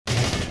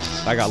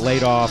I got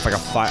laid off. I got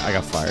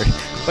fired.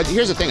 But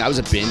here's the thing, I was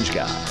a binge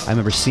guy. I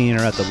remember seeing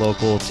her at the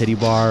local titty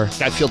bar.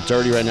 I feel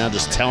dirty right now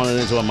just telling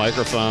it into a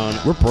microphone.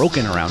 We're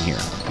broken around here.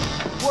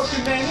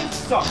 Working man,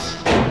 suck.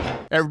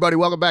 Everybody,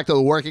 welcome back to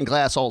the Working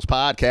Classholes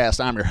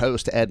podcast. I'm your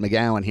host, Ed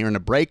McGowan, here in the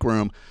break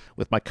room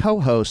with my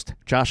co-host,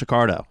 Josh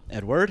Accardo.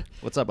 Edward,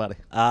 What's up, buddy?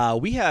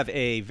 we have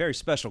a very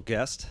special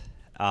guest.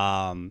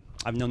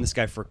 I've known this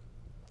guy for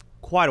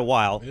quite a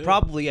while. Yeah.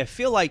 Probably, I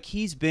feel like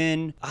he's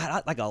been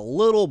like a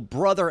little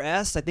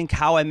brother-esque. I think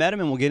how I met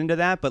him, and we'll get into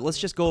that. But let's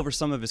just go over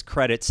some of his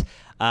credits.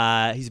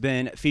 He's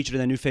been featured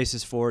in the New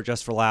Faces for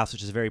Just for Laughs,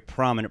 which is a very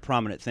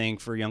prominent thing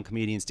for young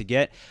comedians to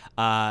get.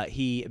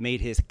 He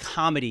made his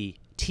comedy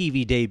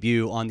TV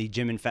debut on the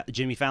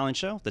Jimmy Fallon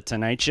Show, The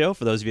Tonight Show,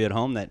 for those of you at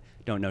home that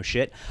don't know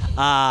shit.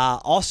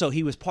 Also,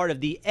 he was part of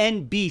the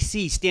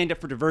NBC Stand Up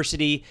for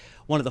Diversity,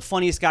 one of the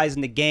funniest guys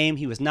in the game.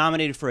 He was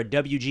nominated for a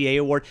WGA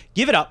award.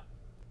 Give it up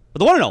for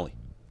the one and only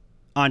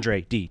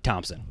Andre D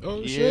Thompson.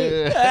 Oh,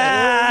 shit.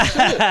 Ah,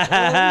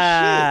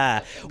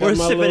 oh, shit. We're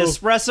sipping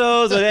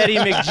espressos with Eddie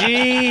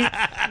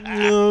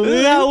McGee. This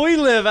is how we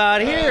live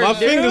out here. My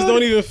fingers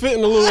don't even fit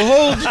in the little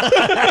hole.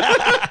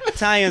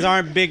 Italians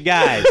aren't big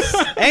guys.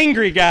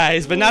 Angry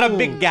guys, but not a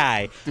big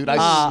guy. Dude,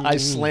 I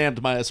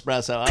slammed my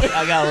espresso.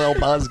 I got a little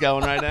buzz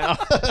going right now.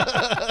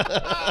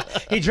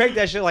 He drank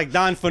that shit like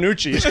Don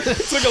Fanucci.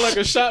 Took it like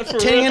a shot for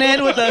Tinging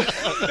it with the...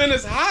 And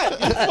it's hot.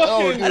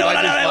 Oh, dude,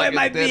 I don't know what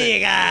might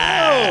be.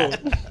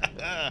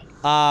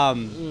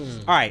 All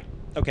right.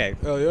 Okay.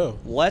 Oh, yeah.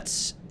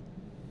 Let's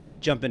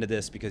jump into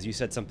this because you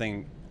said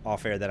something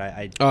off air that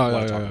I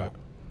want to talk about.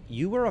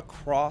 You were a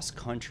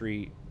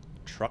cross-country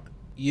truck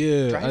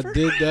driver? I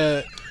did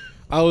that.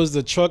 I was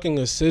the trucking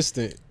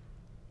assistant.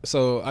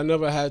 So I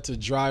never had to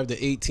drive the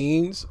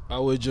 18s. I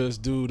would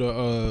just do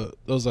the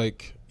those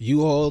like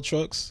U-Haul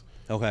trucks.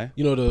 Okay.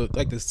 You know,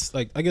 I guess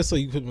so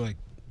you could like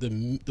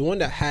the one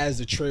that has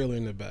the trailer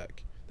in the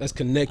back. That's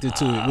connected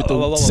to it with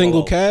the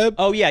single cab.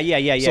 Oh, yeah.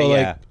 So,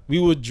 like, we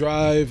would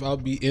drive. I'll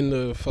be in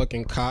the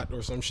fucking cot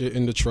or some shit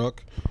in the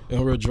truck,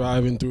 and we're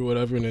driving through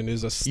whatever, and then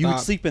there's a stop. You would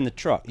sleep in the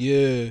truck?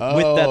 Yeah.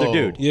 With the other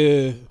dude?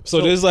 Yeah.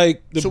 So there's,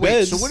 like, the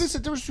beds. So what is the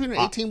difference between an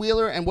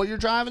 18-wheeler and what you're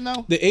driving,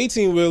 though? The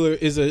 18-wheeler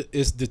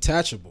is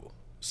detachable.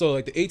 So,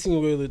 like, the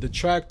 18-wheeler, the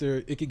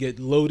tractor, it could get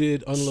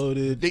loaded,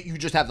 unloaded. You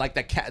just have, like,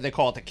 they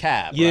call it the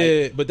cab,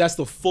 yeah, right? But that's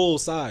the full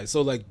size.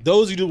 So, like,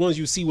 those are the ones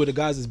you see where the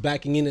guys is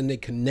backing in and they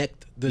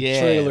connect the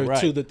trailer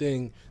to the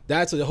thing.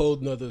 That's a whole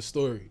nother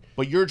story.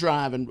 But you're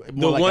driving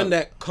more the one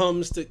that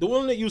comes to the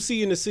one that you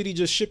see in the city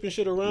just shipping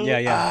shit around.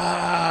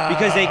 Yeah.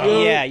 Because they,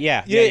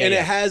 and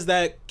it has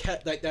that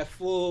that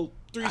full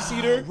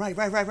 3-seater.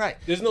 Right.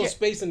 There's no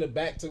space in the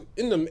back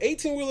in the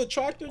 18-wheeler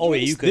tractor. Oh,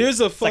 yeah, you could. There's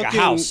a fucking like a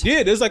house.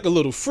 Yeah, there's like a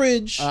little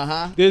fridge.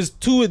 There's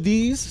 2 of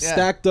these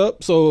stacked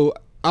up. So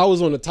I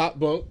was on the top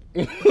bunk.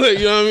 You know what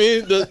I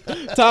mean?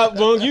 The top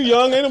bunk. You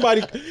young, ain't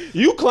nobody.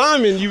 You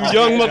climbing, you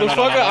young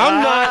motherfucker.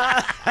 I'm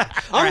not.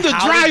 I'm the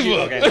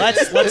driver.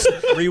 Let's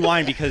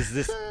rewind because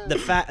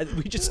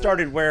we just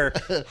started where.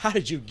 How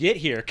did you get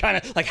here? Kind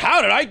of like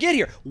how did I get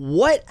here?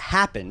 What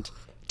happened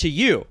to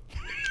you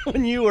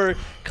when you were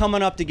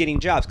coming up to getting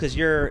jobs? Because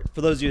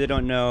for those of you that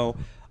don't know,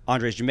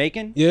 Andre's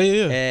Jamaican.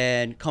 Yeah.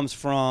 And comes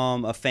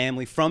from a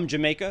family from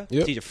Jamaica.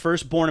 Yep. So he's a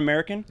first-born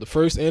American. The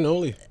first and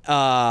only.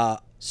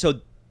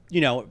 So, you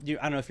know, I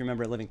don't know if you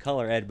remember Living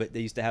Color, Ed, but they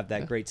used to have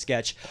that great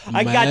sketch.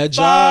 Mad I got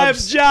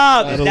jobs. 5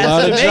 jobs. Had a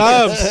lot of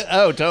jobs.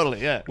 Oh,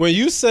 totally, yeah. When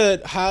you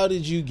said, how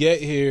did you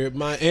get here?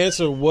 My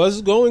answer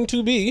was going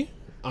to be,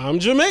 I'm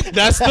Jamaican.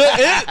 That's the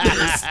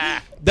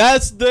answer.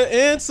 That's the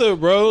answer,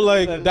 bro.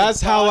 Like,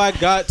 that's how I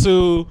got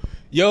to,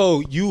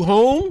 yo, you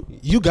home?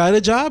 You got a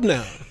job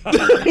now. I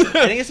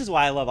think this is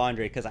why I love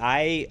Andre, because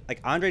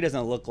Andre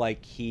doesn't look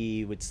like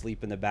he would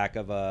sleep in the back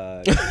of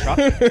a truck.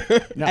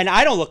 No. And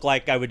I don't look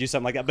like I would do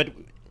something like that, but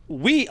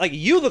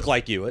you look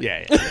like you.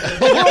 Yeah. But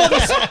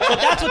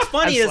that's what's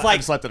funny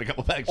I've slept in a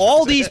couple bags.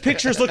 All these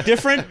pictures look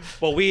different,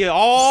 but we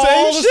all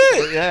same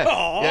shit. Yeah.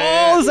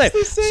 The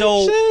same.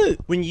 So shit.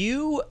 When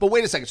you, but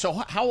wait a second. So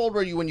how old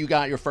were you when you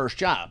got your first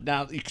job?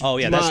 Now, you start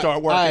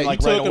working you right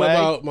talking away.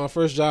 About my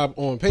first job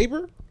on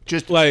paper?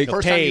 Just like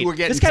first paid. time you were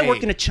getting this guy paid.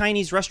 worked in a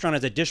Chinese restaurant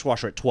as a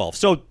dishwasher at 12.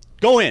 So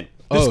go in.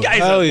 This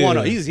guy's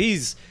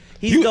he's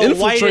you the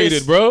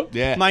infiltrated, whitest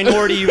bro.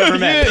 minority you've ever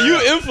met. Yeah,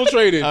 you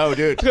infiltrated. Oh,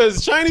 dude.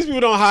 Because Chinese people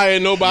don't hire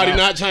nobody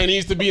not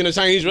Chinese to be in a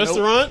Chinese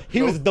restaurant.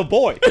 He was the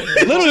boy.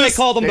 Literally, they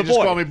called him the boy.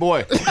 Just call me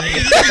boy.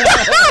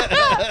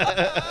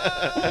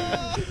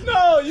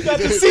 No, you got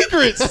the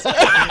secrets. This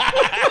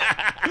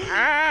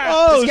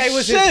guy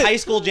was his high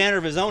school janitor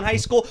of his own high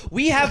school.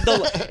 We have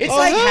it's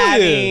like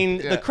having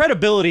the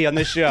credibility on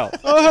this show.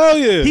 Oh, hell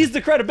yeah. He's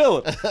the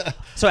credibility.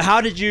 So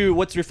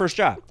what's your first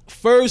job?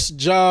 First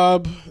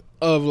job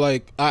of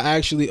like, I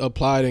actually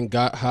applied and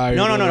got hired.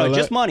 No,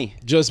 just money.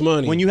 Just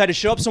money. When you had to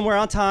show up somewhere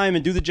on time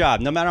and do the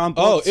job, no matter on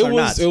boats or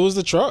not. It was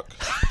the truck.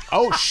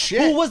 Oh,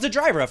 shit. Who was the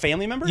driver? A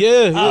family member?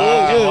 Yeah.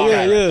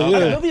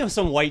 There'll be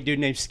some white dude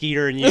named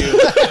Skeeter and you.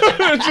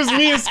 Just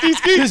me and Ski.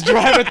 Just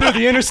driving through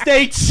the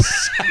interstates.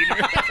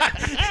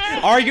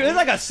 arguing. It's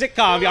like a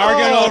sitcom. You're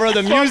arguing over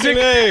the music.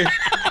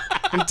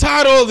 I'm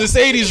tired of all this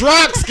 80s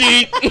rock,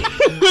 Skeet.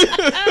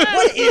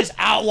 What is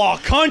outlaw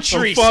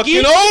country? I'm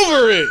fucking Skeet?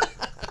 over it.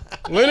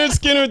 Leonard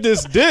Skinner with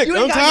this dick. You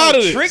ain't I'm got tired no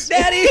of this. Trick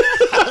Daddy.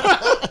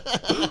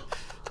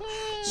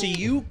 So do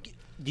you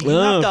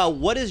have to,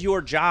 what is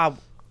your job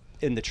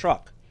in the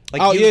truck?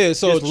 Like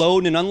so just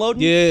loading and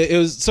unloading? Yeah, it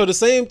was so the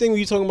same thing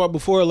we were talking about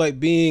before, like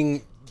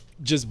being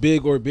just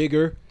big or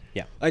bigger.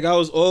 Yeah. Like I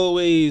was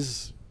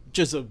always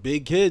just a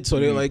big kid, so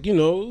they're like,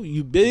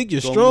 you big,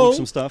 you're Go strong. move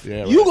some stuff.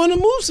 Yeah, You're gonna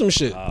move some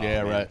shit.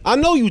 Yeah, right. I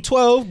know you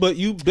 12, but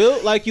you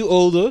built like you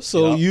older,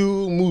 so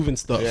you moving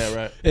stuff. Yeah,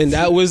 right. And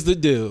that was the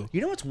deal.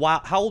 You know what's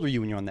wild? How old were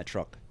you when you were on that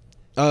truck?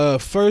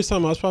 First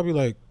time I was probably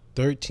like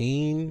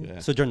 13. Yeah.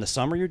 So during the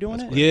summer you're doing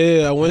it?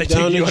 Yeah, I went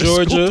down to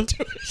Georgia.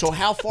 So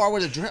how far were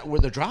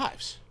the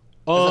drives?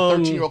 As a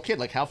 13-year-old kid,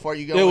 like how far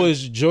you going? There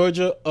was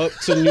Georgia up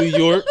to New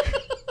York.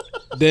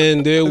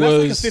 Then there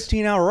was like a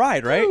 15-hour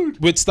ride, right?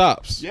 with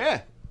stops.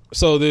 Yeah.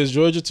 So there's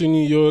Georgia to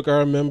New York, I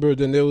remember.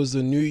 Then there was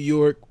a New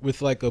York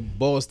with like a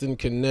Boston,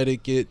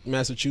 Connecticut,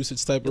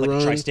 Massachusetts type of Like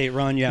run. a tri-state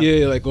run, yeah.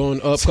 Yeah, like going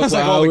up Sounds couple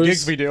like hours. all the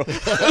gigs we do.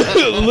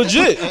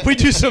 Legit. We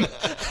do some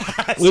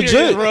Legit.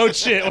 serious road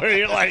shit where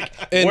you're like,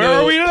 And where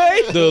are we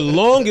today? The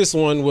longest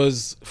one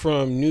was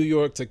from New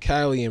York to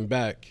Cali and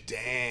back.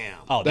 Damn.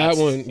 Oh, That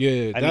one, yeah. I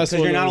mean, that's because you're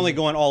one not that only was-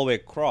 going all the way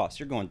across,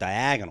 you're going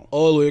diagonal.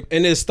 all the way,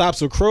 and it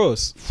stops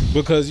across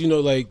because you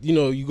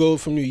go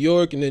from New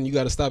York and then you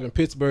got to stop in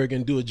Pittsburgh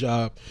and do a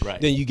job. Right.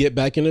 Then you get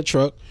back in the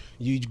truck,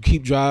 you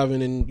keep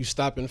driving, and you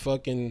stop in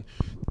fucking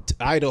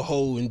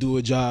Idaho and do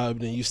a job.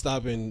 Then you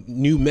stop in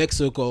New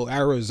Mexico,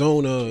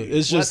 Arizona. It's Well,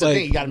 that's just the like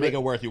thing. You got to make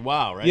it worth your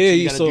while, right? yeah, so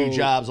you got to do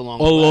jobs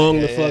along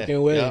the way.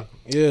 fucking way. Yeah.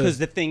 Yeah, Because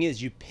the thing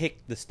is, you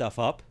pick the stuff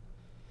up.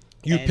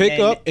 you and pick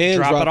then up and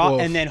drop it off,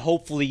 off, and then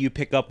hopefully you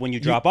pick up when you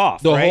drop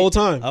off. the right? whole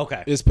time.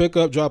 Okay. It's pick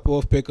up, drop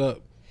off, pick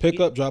up, pick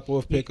up, drop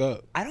off, pick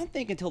up. I don't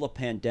think until the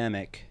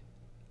pandemic,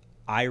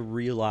 I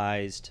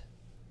realized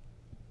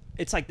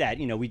it's like that.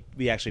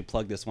 We actually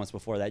plugged this once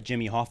before, that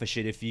Jimmy Hoffa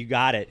shit. If you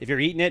got it, if you're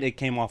eating it, it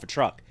came off a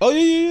truck. Oh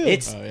yeah.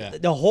 It's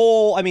the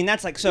whole. I mean,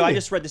 that's like. So I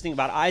just read this thing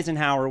about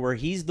Eisenhower, where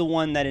he's the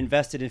one that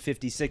invested in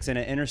 '56 in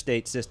an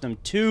interstate system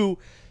to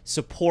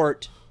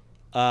support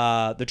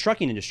the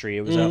trucking industry.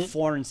 It was a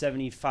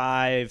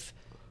 $475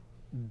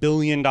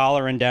 billion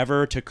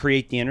endeavor to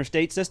create the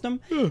interstate system.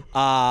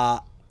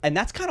 And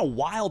that's kind of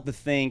wild to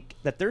think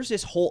that there's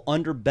this whole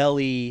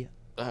underbelly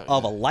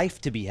of a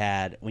life to be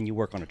had when you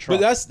work on a truck.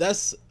 But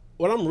that's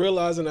what I'm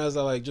realizing as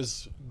I like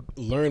just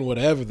learn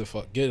whatever the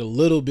fuck, get a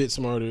little bit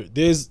smarter.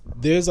 There's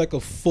like a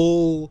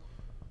full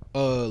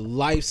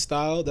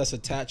lifestyle that's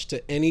attached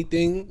to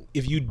anything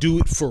if you do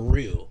it for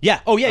real. Yeah.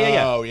 Oh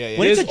yeah. Oh, yeah.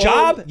 When it's a There's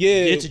job, all- yeah.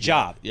 it's a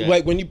job. Yeah.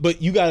 Like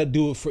but you gotta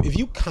do it for if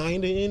you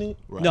kinda in it.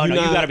 Right. No, you're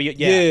you not- gotta be.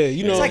 Yeah,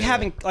 it's like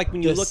having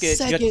when you the look at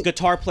second-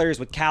 guitar players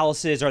with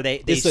calluses, or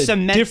they It's a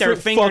cement their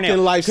different fingernail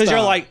fucking lifestyle. because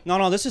you're like,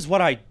 no, this is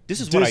what I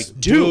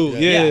do.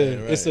 Yeah,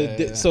 right, it's a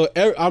yeah. so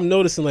I'm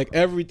noticing like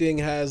everything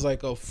has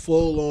like a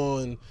full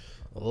on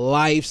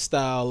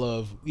lifestyle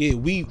of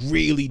we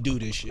really do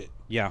this shit.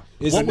 Yeah.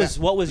 Isn't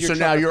What was your So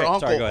trucker now your fix? uncle.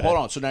 Sorry, go ahead. Hold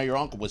on. So now your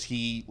uncle was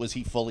he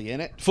fully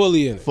in it?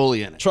 Fully in it.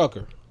 Fully in it.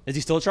 Trucker. Is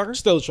he still a trucker?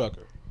 Still a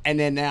trucker. And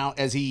then now,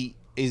 is he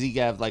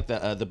have like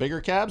the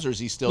bigger cabs, or is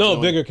he still No,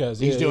 doing, bigger cabs.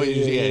 He's Yeah, doing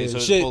yeah. so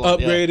it's Shit full on,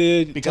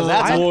 upgraded, because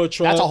tons that's more a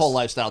trucks. whole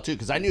lifestyle too.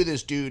 Because I knew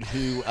this dude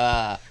who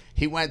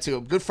he went to,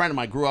 a good friend of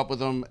mine, grew up with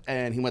him,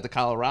 and he went to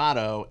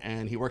Colorado,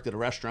 and he worked at a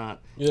restaurant,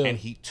 and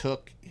he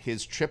took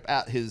his trip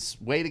out. His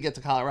way to get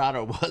to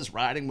Colorado was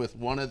riding with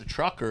one of the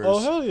truckers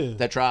hell yeah.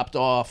 that dropped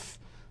off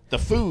the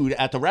food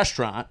at the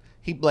restaurant.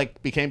 He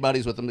became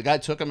buddies with him. The guy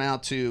took him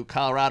out to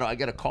Colorado. I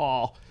get a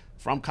call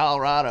from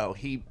Colorado.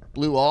 He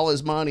blew all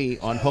his money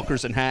on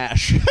hookers and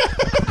hash.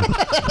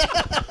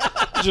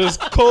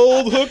 Just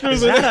cold hookers.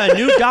 Is that a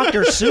new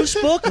Dr.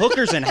 Seuss book?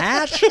 Hookers and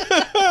Hash?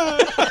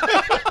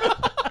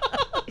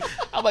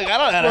 I'm like, I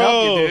don't know how to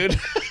help you, dude.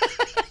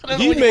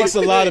 He makes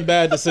a lot of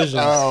bad decisions.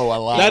 Oh, a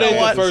lot. That of ain't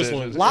bad the first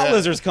decisions. one. Lot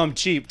lizards come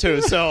cheap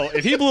too. So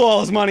if he blew all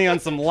his money on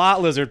some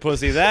lot lizard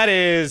pussy, that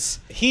is.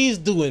 He's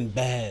doing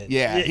bad.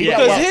 Yeah,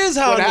 Because here's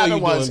how what I know happened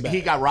you was doing bad.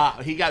 he got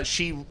robbed.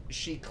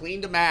 She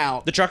cleaned him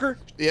out. The trucker?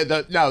 Yeah,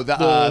 the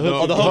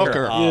hooker.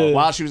 hooker. Oh. Yeah.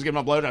 While she was giving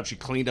him a blowjob, she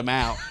cleaned him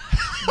out.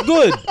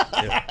 Good.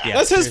 Yeah,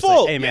 That's his seriously.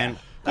 fault. Hey, man.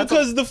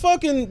 Because the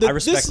fucking I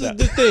respect this that.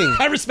 is the thing.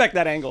 I respect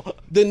that angle.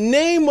 The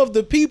name of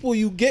the people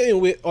you getting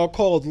with are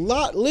called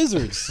lot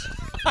lizards.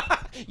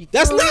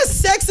 That's not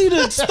sexy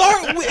to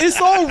start with.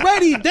 It's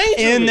already dangerous.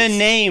 In the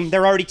name,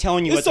 they're already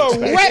telling you It's what to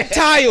a expect.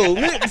 reptile.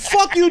 What the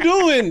fuck you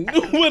doing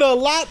with a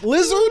lot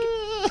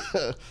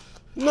lizard?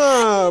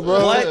 Nah,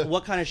 bro.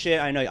 What kind of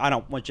shit? I know I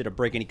don't want you to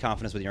break any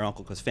confidence with your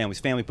uncle because family's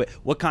family, but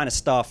what kind of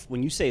stuff,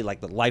 when you say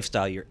like the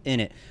lifestyle you're in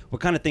it,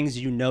 what kind of things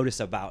do you notice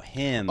about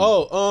him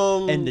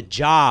and the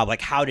job?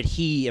 Like, how did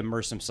he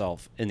immerse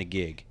himself in the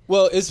gig?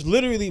 Well, it's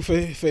literally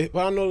for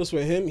what I noticed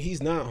with him,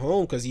 he's not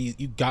home because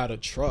you got a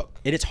truck.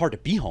 And it's hard to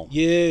be home.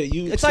 Yeah,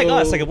 it's like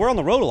us. Like, we're on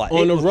the road a lot.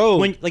 On the road.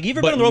 When, like, you've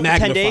ever been on the road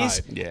for 10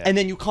 days, and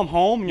then you come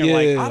home and you're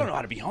like, I don't know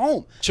how to be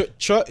home.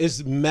 Truck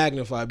is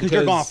magnified because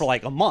you're gone for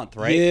like a month,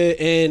 right? Yeah,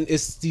 and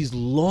it's these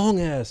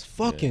long ass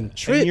fucking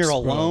trips. And you're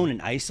alone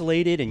and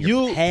isolated, and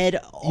your head.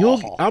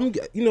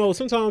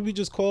 Sometimes we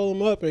just call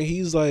him up and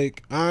he's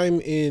like, I'm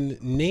in,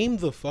 name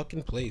the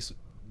fucking place,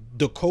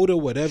 Dakota,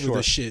 whatever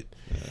the shit.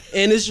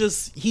 And it's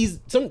just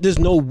there's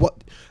no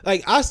what,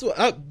 like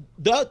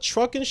that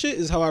trucking shit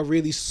is how I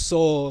really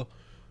saw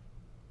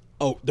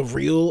the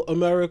real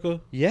America.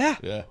 Yeah.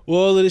 Well,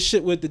 all of this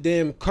shit with the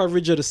damn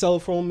coverage of the cell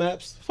phone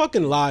maps,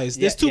 fucking lies.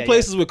 There's two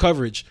places with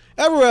coverage.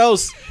 Everywhere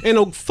else ain't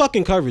no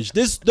fucking coverage.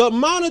 The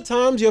amount of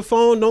times your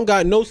phone don't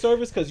got no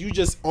service because you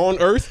just on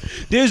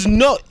Earth. It's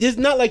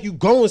not like you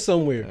going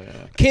somewhere.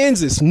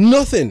 Kansas,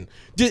 nothing.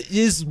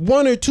 There's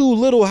one or two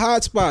little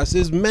hot spots.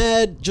 There's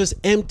mad just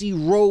empty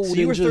road. So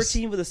you were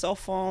 13 with a cell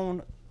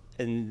phone,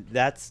 and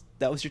that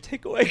was your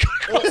takeaway.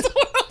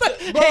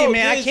 Hey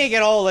man, I can't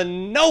get all of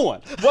no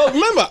one. Well,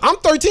 remember, I'm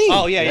 13.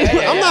 Oh yeah.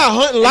 I'm not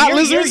hunting lot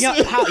lizards.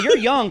 You're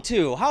young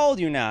too. How old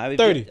are you now?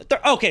 30.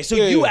 Okay, so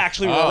you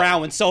actually were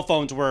around when cell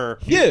phones were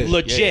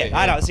legit.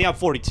 I don't see. I'm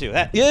 42.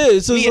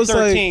 So me at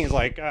 13 is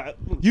like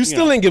you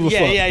still ain't give a fuck.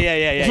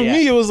 Yeah. For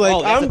me, it was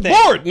like I'm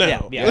bored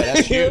now. Yeah,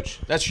 that's huge.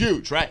 That's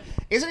huge, right?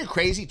 Isn't it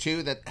crazy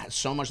too that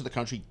so much of the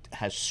country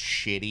has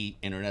shitty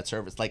internet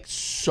service? Like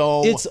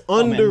it's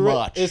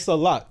much. It's a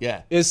lot.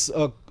 Yeah, it's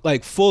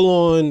like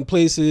full on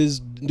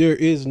places. There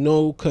is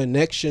no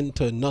connection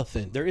to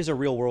nothing. There is a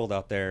real world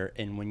out there,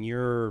 and when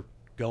you're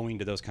going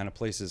to those kind of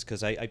places,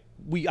 because I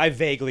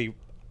vaguely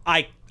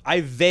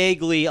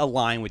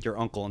align with your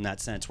uncle in that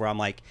sense, where I'm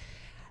like,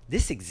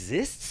 this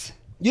exists.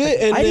 Yeah, like,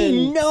 and I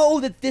didn't know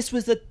that this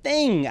was a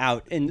thing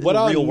out in the real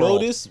world. What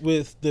I noticed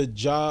with the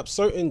job,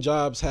 certain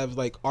jobs have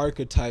like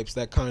archetypes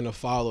that kind of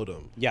follow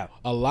them. Yeah,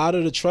 a lot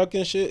of the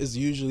trucking shit is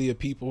usually a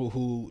people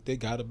who they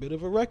got a bit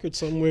of a record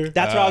somewhere.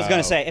 That's what I was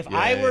gonna say. If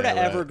I were to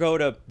ever go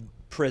to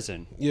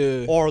prison,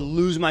 or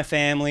lose my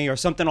family, or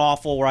something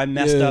awful where I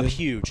messed up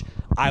huge,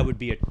 I would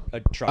be a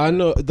trucker. I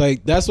know,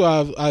 like that's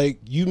why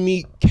you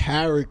meet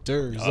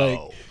characters. Like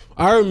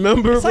I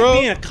remember, it's like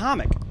being a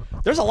comic.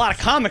 There's a lot of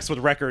comics with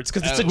records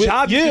because it's a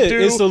job you could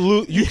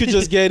do. You could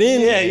just get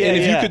in, and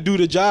if you could do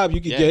the job,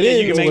 you could get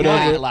in. You can make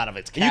a lot of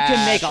it's cash. You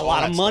can make a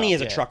lot of money as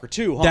a trucker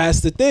too. Huh?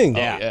 That's the thing.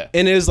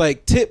 And there's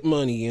like tip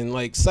money and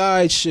like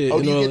side shit.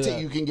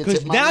 You can get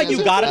tip money. Now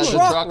you got a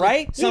truck,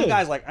 right? Some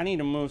guy's like, I need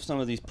to move some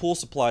of these pool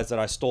supplies that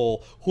I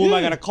stole. Who am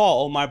I gonna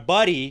call? Oh, my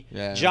buddy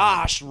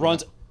Josh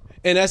runs.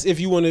 And that's if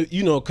you want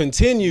to,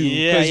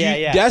 continue.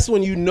 That's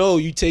when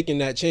you taking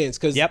that chance.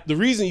 Because the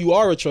reason you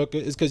are a trucker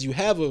is because you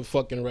have a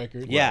fucking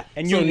record. Yeah.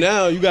 And so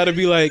now you got to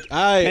be like, all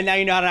right. And now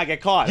you know how to not get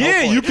caught.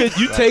 Yeah, you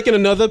taking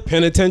another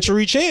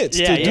penitentiary chance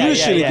to do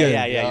this shit again.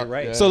 Yeah, you're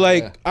right. So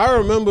like, I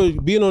remember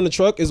being on the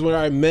truck is when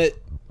I met,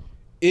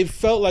 it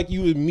felt like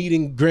you were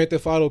meeting Grand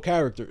Theft Auto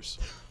characters.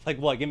 Like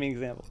what? Give me an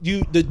example.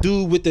 The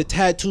dude with the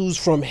tattoos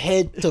from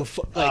head to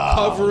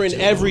covering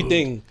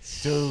everything.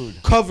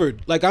 Dude.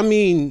 Covered. Like, I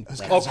mean,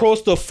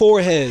 across the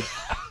forehead.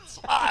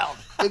 It's wild.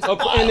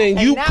 And then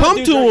you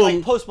come to him.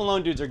 Like Post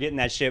Malone dudes are getting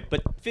that shit,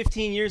 but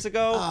 15 years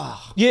ago,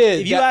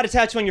 if you had a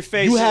tattoo on your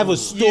face, you have a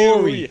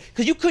story.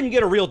 Because you couldn't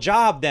get a real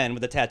job then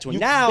with a tattoo.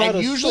 Now,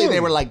 and usually they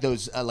were like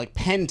those like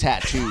pen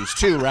tattoos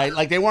too, right?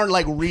 Like they weren't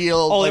like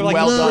real, they were like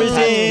well done prison.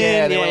 tattoos.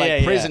 Yeah, they were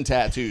like prison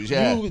tattoos.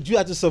 Yeah, you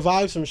had to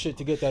survive some shit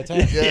to get that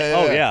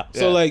tattoo.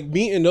 So like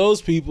meeting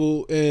those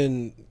people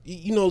and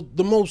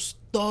the most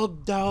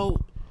thugged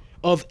out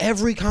of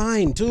every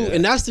kind too,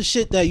 and that's the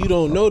shit that you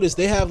don't notice.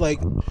 They have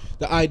like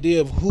the idea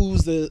of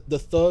who's the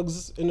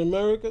thugs in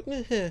America.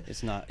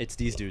 It's not. It's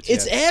these dudes.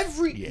 It's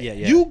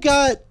you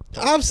got.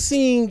 I've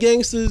seen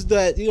gangsters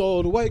that the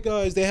white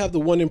guys. They have the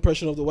one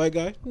impression of the white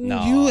guy.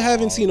 No. You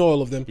haven't seen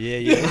all of them.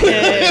 You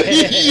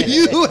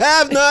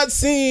have not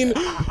seen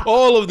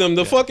all of them.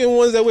 The fucking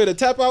ones that wear the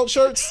tap out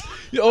shirts.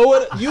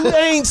 You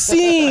ain't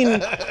seen,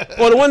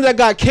 or the one that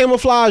got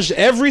camouflage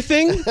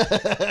everything.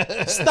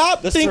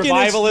 Stop the thinking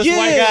survivalist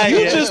white guy.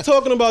 You're just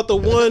talking about the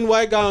one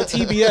white guy on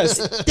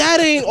TBS. That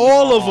ain't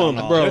all of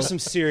them, bro. There's some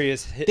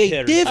serious hitters.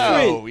 They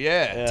different. Oh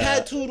yeah.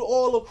 Tattooed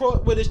all across,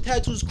 with his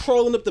tattoos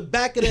crawling up the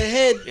back of the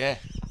head. Yeah.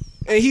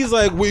 And he's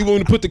like, "We want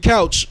to put the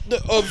couch." The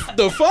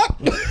fuck?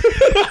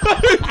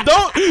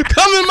 Don't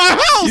come in my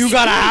house. You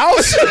got a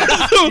house?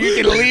 You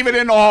can leave it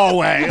in the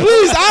hallway.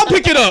 Please, I'll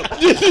pick it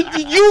up.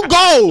 You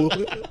go.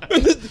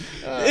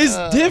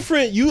 It's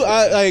different.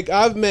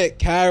 I've met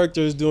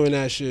characters doing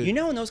that shit.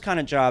 In those kind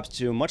of jobs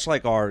too, much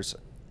like ours,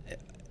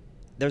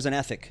 there's an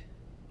ethic.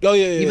 Oh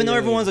yeah. Even though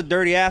everyone's a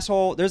dirty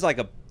asshole, there's like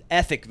a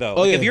ethic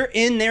though. If you're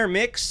in their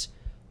mix,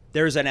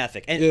 there's an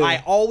ethic. And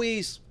I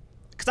always,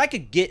 because I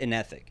could get an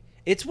ethic.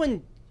 It's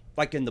when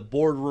like in the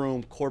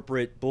boardroom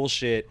corporate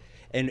bullshit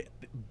and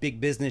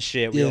big business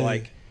shit. We're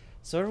like,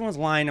 so everyone's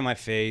lying in my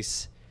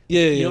face.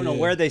 You don't know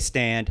where they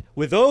stand.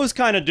 With those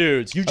kind of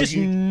dudes, you just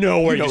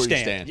know where you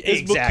stand.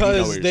 It's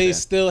because they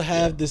still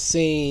have the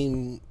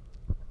same,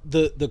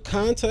 the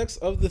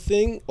context of the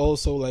thing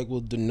also like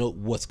will denote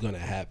what's gonna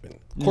happen.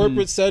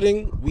 Corporate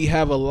setting, we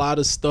have a lot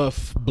of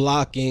stuff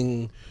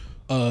blocking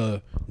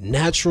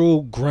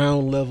natural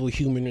ground level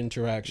human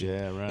interaction.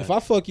 Yeah, right. If I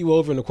fuck you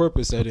over in a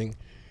corporate setting,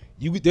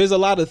 there's a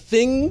lot of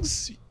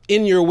things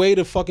in your way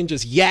to fucking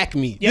just yak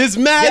me. There's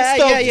mad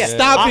stuff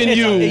stopping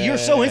you. You're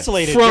so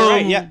insulated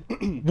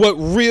from what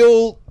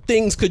real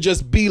things could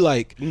just be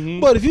like.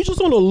 But if you're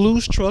just on a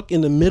loose truck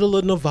in the middle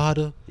of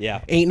Nevada,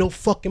 ain't no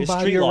fucking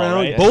body around.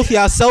 Right? Both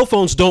y'all cell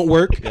phones don't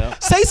work.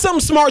 Say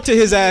something smart to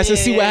his ass and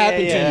see what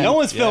happens to you. No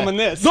one's filming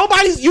this.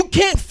 You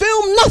can't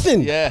film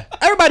nothing.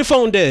 Everybody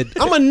phone dead.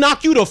 I'm gonna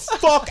knock you the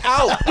fuck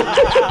out.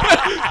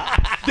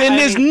 Then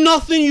there's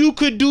nothing you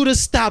could do to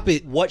stop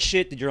it. What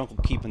shit did your uncle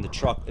keep in the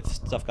truck if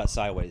stuff got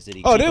sideways? Did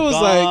he there keep was a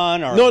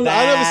gun like or a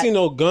bat? I never seen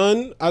no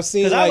gun. I've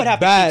seen like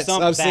bats.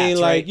 I've seen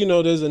like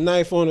there's a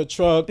knife on the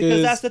truck.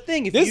 Because that's the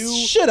thing. If there's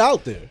shit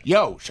out there.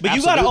 But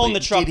you gotta own the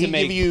truck to make.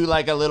 Did he give you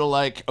like a little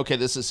like, okay,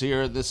 this is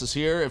here,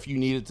 if you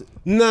needed to?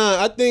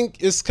 Nah, I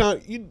think it's kind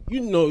of, you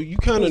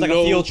kind of like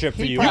know. a field trip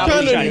for you. You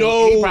kind of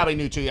know. He probably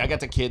knew too. I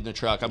got the kid in the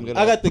truck. I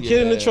got the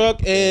kid in the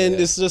truck, and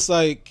it's just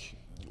like,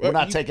 we're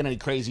not taking any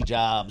crazy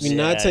jobs. We're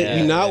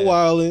not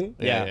wilding.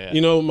 Yeah. You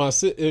know,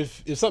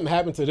 if something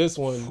happened to this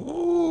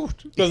one,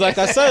 because like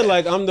I said,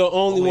 like I'm the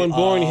only one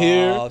born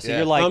here. So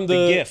you're like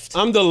the gift.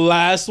 I'm the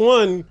last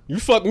one. You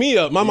fuck me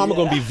up. My mama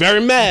gonna be very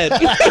mad.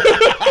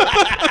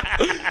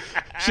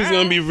 She's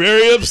gonna be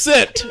very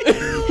upset.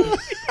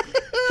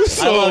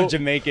 I love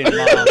Jamaican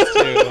moms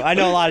too. I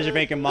know a lot of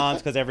Jamaican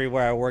moms because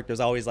everywhere I work, there's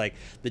always like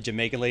the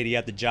Jamaican lady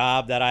at the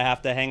job that I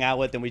have to hang out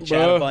with, and we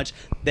chat a bunch.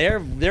 They're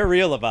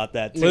real about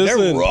that too. Listen,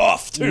 they're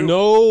rough too.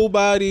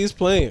 Nobody's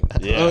playing.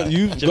 Go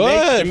ahead.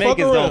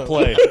 Jamaicans don't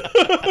play.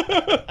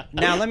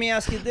 Now let me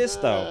ask you this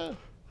though: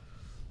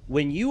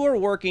 when you are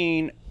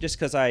working, just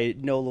because I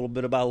know a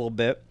little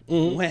bit,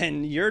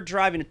 when you're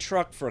driving a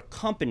truck for a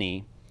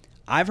company.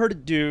 I've heard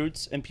of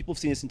dudes, and people have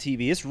seen this on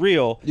TV. It's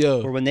real.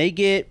 Where when they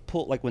get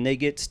pulled, like when they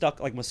get stuck,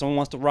 like when someone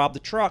wants to rob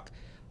the truck,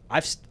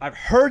 I've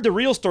heard the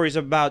real stories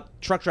about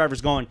truck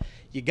drivers going,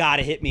 "You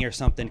gotta hit me or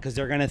something," because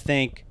they're gonna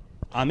think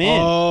I'm in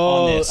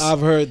on this.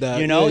 I've heard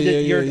that. You know,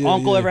 did your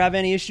uncle ever have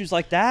any issues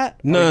like that?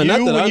 No, not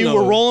that I know. When you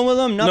were rolling with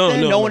them,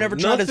 nothing. No one ever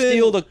tried to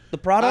steal the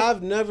product.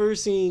 I've never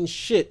seen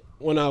shit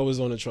when I was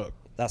on the truck.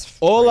 That's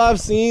all I've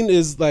seen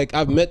is like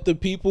I've met the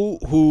people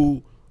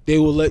who. They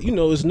will let you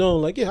know it's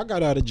known like, I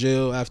got out of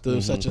jail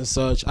after such and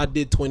such. I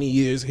did 20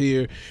 years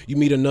here. You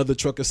meet another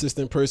truck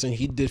assistant person,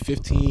 he did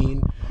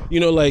 15. You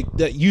know, like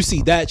that. You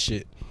see that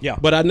shit. Yeah.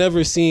 But I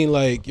never seen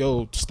like,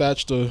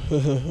 snatched the,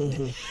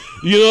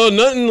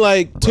 nothing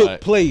like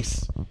took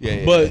place.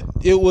 But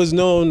it was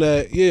known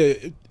that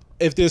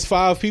if there's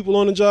 5 people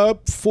on the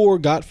job, 4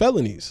 got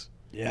felonies.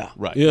 Yeah.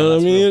 Right. You know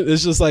what I mean? Real.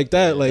 It's just like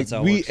that. Like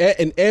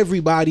and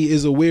everybody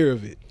is aware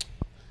of it.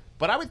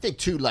 But I would think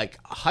too, like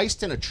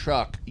heisting a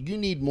truck, you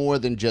need more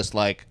than just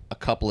like a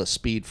couple of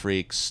speed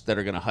freaks that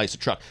are going to heist a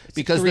truck.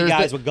 Because 3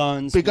 guys with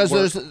guns. Because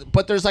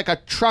there's like a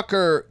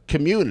trucker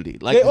community.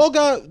 Like they all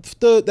got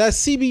that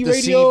CB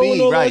radio and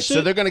all that shit.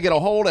 So they're going to get a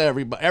hold of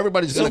everybody.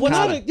 Everybody's going to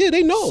kind of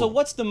they know. So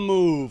what's the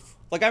move?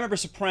 Like I remember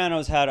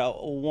Sopranos had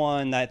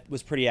one that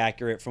was pretty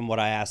accurate from what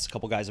I asked a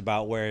couple guys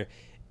about, where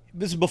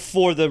this is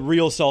before the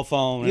real cell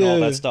phone and all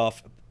that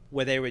stuff,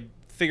 where they would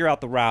figure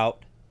out the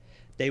route,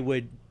 they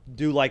would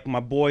do like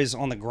my boys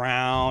on the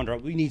ground, or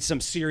we need some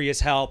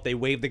serious help. They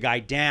wave the guy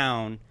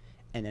down,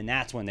 and then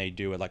that's when they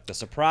do it, like the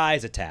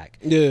surprise attack.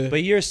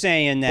 But you're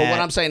saying that. But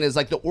what I'm saying is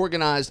like the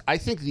organized. I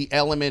think the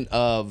element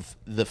of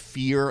the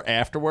fear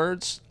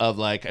afterwards of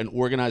like an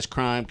organized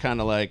crime,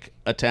 kind of like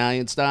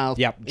Italian style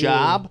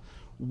job,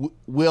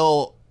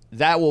 will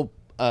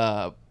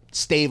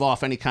stave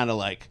off any kind of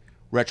like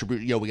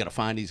retribution. We got to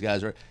find these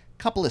guys. Or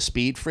couple of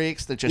speed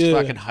freaks that just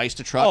fucking heist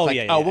a truck.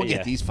 We'll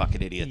get these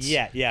fucking idiots. You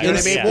know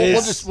what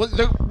I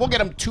mean? We'll get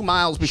them 2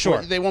 miles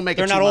before they won't make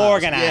it. They're not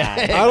organized.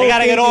 They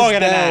gotta get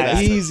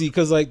organized. Easy,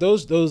 because like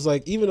those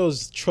like even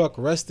those truck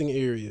resting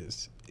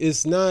areas,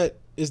 it's not.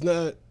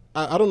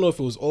 I don't know if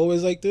it was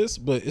always like this,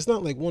 but it's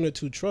not like 1 or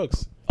 2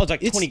 trucks. Oh,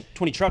 it's like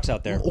 20 trucks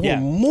out there. Or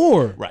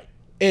more. Right.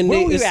 And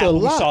it's a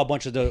lot. We saw a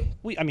bunch of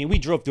we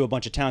drove through a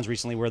bunch of towns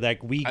recently where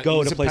like we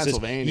go to places.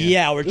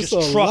 We're just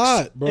trucks.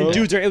 Lot, bro. And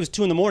dudes it was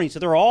 2 a.m, so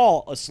they're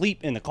all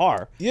asleep in the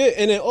car. Yeah,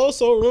 and then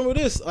also remember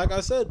this, like I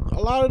said, a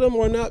lot of them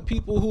are not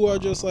people who are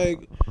just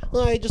like,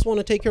 I just want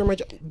to take care of my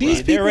job.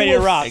 These people ready to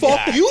rock.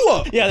 Fuck you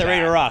up. Yeah, they're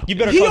ready to rock. You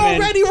better he come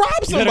in. already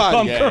robbed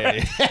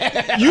somebody.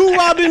 You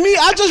robbing me?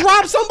 I just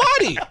robbed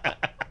somebody.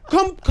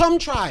 Come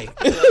try.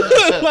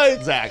 Like,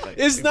 exactly.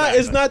 It's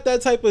not that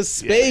type of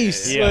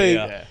space.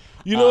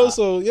 You know,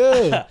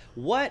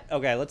 what?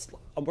 Okay,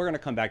 we're gonna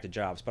come back to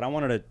jobs, but I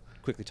wanted to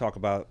quickly talk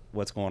about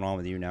what's going on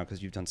with you now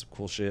because you've done some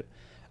cool shit.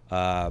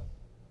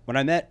 When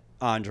I met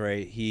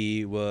Andre,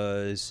 he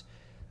was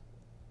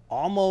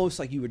almost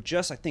like you were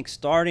just, I think,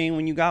 starting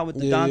when you got with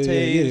the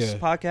Dante's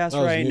podcast,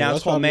 right? Now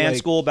it's called Man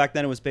School. Back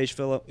then it was Page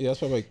Phillip. Yeah, that's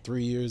probably like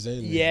 3 years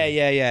in. Yeah.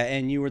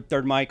 And you were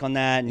third mic on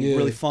that, and you were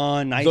really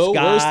fun, nice guy. The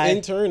worst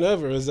intern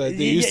ever is that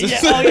they used to say.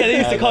 Oh, yeah, they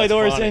used to call you the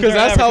worst intern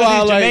that's ever. How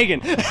I like, Jamaican.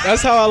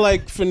 that's how I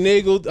like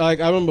finagled. Like,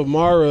 I remember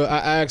Mara,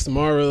 I asked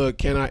Mara,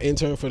 can I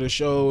intern for the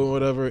show and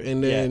whatever,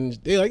 and then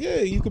they're like,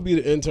 yeah, you could be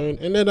the intern.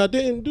 And then I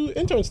didn't do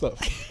intern stuff.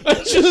 I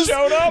just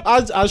showed up.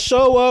 I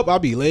show up, I'll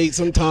be late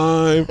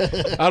sometime.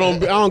 I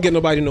don't get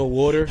nobody no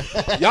water.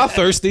 Y'all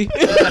thirsty.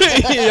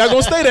 Y'all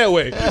gonna stay that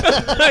way.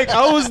 Like,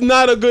 I was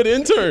not a good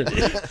intern.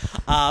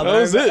 That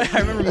was it. I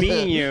remember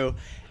meeting you,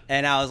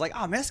 and I was like,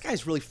 oh man, this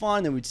guy's really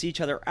fun. Then we'd see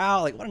each other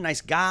out. Like, what a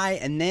nice guy.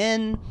 And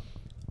then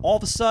all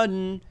of a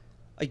sudden,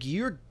 like,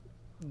 you're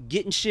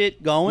getting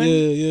shit going.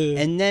 Yeah.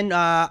 And then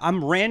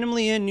I'm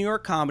randomly in New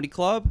York Comedy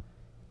Club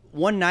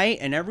one night,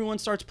 and everyone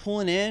starts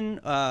pulling in.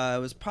 It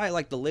was probably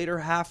like the later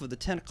half of the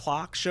 10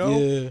 o'clock show.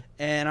 Yeah.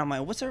 And I'm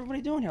like, what's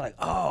everybody doing? You're like,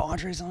 oh,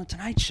 Andre's on the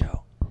Tonight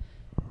Show.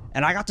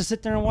 And I got to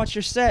sit there and watch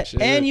your set.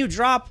 Shit. And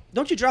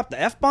don't you drop the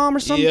F-bomb or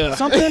something? Yeah.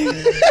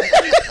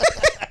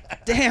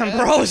 Damn,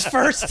 bro, his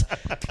first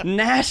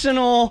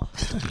national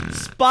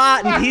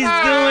spot, and he's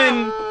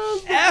doing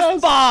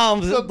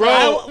F-bombs. Bro,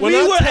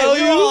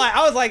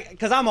 I was like,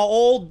 because I'm an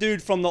old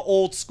dude from the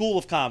old school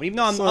of comedy. Even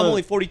though I'm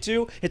only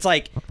 42, it's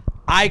like,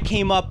 I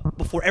came up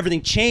before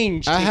everything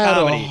changed in comedy.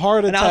 I had a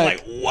heart attack. And I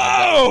was like,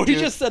 whoa, he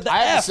just said the F. I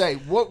have to say,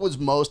 what was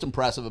most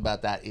impressive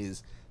about that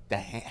is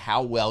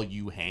how well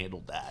you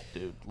handled that,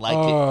 dude.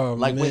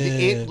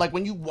 Like,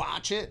 when you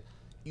watch it,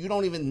 you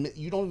don't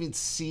even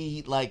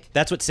see, like,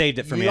 that's what saved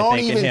it for me. You don't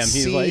even him.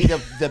 see like,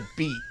 the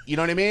beat. You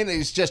know what I mean?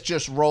 It's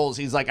just rolls.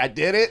 He's like, I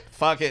did it.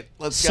 Fuck it.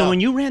 Let's go. So when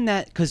you ran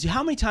that, because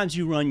how many times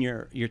you run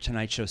your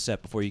Tonight Show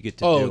set before you get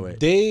to do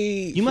it?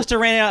 You must have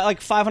ran it out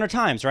like 500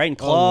 times, right? In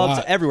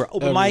clubs, everywhere,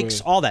 open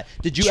mics, all that.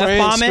 Did you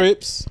F-bomb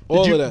it?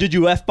 All of that. Did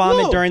you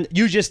F-bomb it during?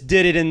 You just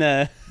did it in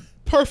the.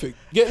 Perfect.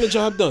 Getting the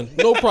job done.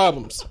 No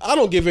problems. I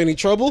don't give any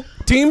trouble.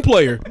 Team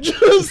player.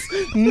 Just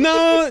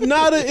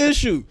not an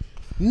issue.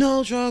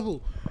 No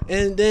trouble.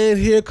 And then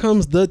here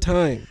comes the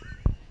time.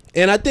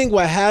 And I think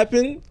what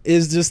happened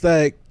is just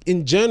like,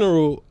 in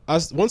general,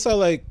 once I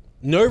like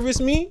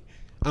nervous me,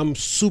 I'm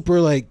super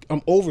like,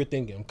 I'm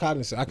overthinking. I'm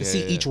cognizant. I can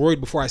see each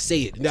word before I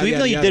say it. So even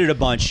though you did it a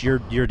bunch, you're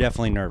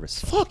definitely nervous.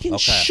 Fucking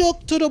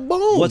shook to the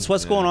bone.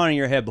 What's going on in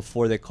your head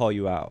before they call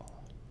you out?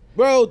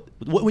 Bro,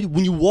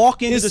 when you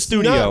walk into the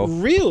studio, it's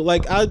not real.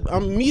 Like,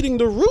 I'm meeting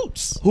the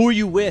roots. Who are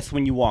you with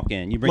when you walk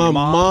in? You bring your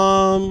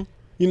mom.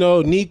 You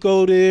know,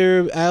 Nico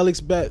there, Alex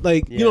back,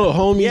 like, you know,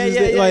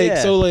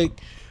 homies. So like,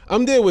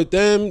 I'm there with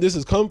them. This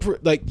is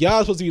comfort. Like,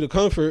 y'all supposed to be the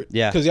comfort.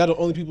 Yeah. Because y'all the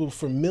only people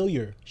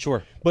familiar.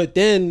 Sure. But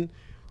then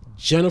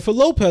Jennifer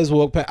Lopez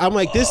walked past. I'm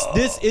like,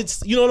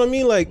 it's, you know what I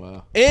mean? Like,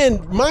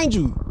 and mind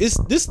you,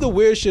 this the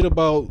weird shit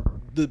about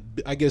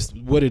I guess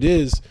what it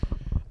is.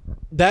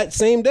 That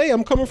same day,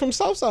 I'm coming from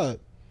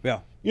Southside. Yeah.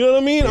 You know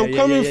what I mean? I'm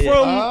coming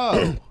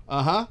from.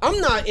 I'm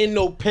not in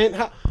no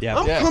penthouse.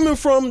 I'm coming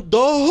from the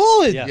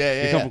hood.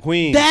 You come from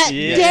Queens. That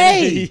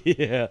day.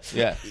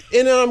 Yeah.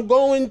 And then I'm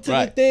going to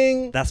the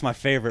thing. That's my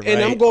favorite.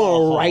 And I'm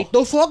going right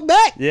the fuck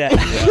back. Yeah.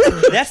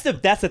 That's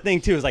the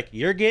thing too. Is like,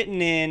 you're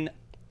getting in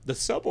the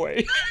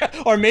subway,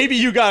 or maybe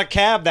you got a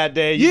cab that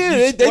day.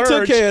 They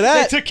took care of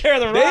that. They took care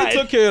of the ride. They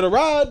took care of the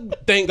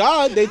ride. Thank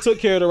God they took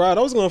care of the ride.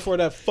 I was going for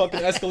that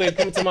fucking Escalade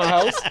coming to my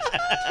house.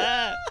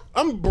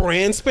 I'm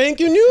brand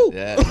spanking new.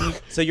 Yeah.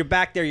 So you're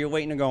back there. You're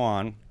waiting to go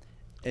on.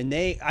 And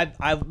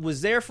I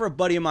was there for a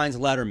buddy of mine's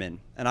Letterman,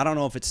 and I don't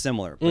know if it's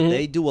similar, but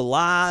they do a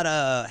lot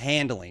of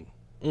handling.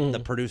 The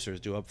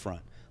producers do up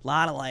front. A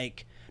lot of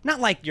like,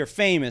 not like you're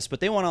famous, but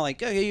they want to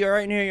like, okay, you're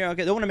right in here, you're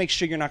okay. They want to make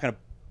sure you're not gonna,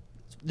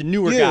 the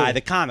newer guy,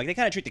 the comic. They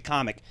kind of treat the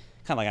comic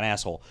kind of like an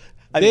asshole.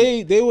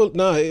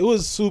 It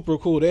was super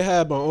cool. They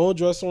had my own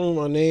dressing room,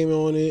 my name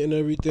on it and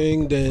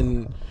everything.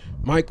 Then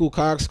Michael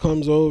Cox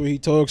comes over, he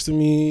talks to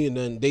me, and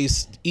then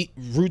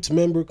Roots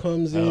member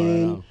comes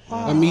in.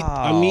 Wow.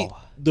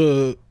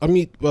 I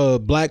meet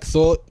Black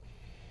Thought.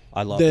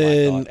 I love Black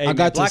Thought. Hey, I got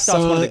Black to Thought's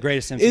sign. one of the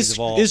greatest MCs of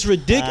all. It's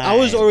ridiculous. I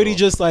was already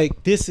just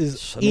like, this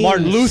is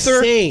Martin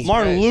insane. Luther.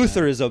 Martin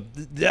Luther is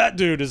that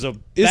dude is a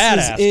this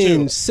badass is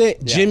insane.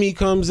 Yeah. Jimmy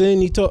comes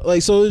in. He talk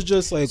like, so it's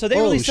just like, so they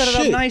really set it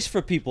up nice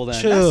for people.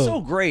 Then that's so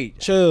great.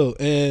 Chill,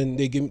 and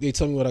they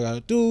tell me what I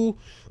gotta do.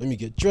 Let me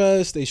get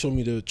dressed. They show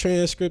me the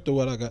transcript of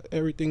what I got.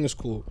 Everything is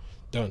cool.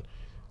 Done.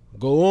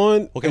 Go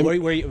on. Okay,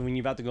 when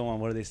you're about to go on,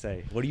 what do they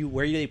say? Where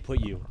do they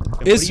put you?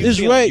 It's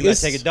right. You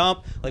gotta take a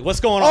dump. Like, what's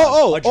going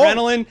on?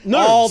 Adrenaline.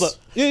 All the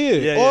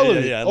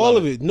all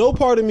of it. No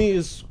part of me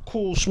is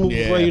cool, smooth,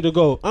 ready to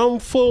go. I'm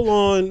full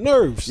on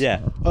nerves. Yeah,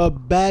 a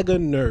bag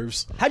of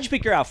nerves. How'd you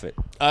pick your outfit?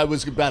 I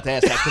was about to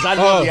ask that because I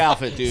love the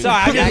outfit, dude. Sorry,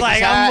 I'm just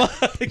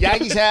like,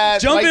 Yankees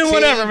hat. Jump in,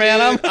 whatever,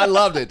 man. I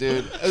loved it,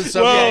 dude. It was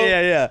so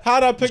yeah.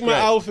 How'd I pick my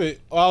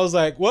outfit? I was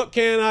like, what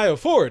can I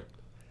afford?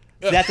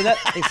 That's about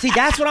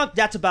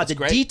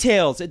the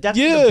details. That's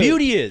what the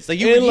beauty is. Like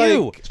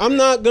you. I'm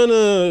not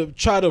gonna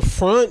try to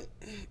front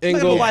and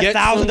go buy get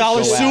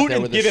 $1,000 some- suit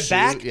and give it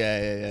back.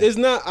 Yeah. It's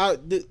not. I'm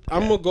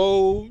gonna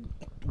go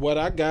what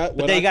I got.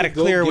 But they got to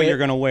clear what you're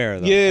gonna wear,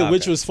 though. Yeah, Okay.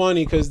 which was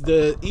funny because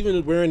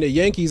even wearing the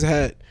Yankees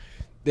hat,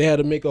 they had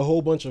to make a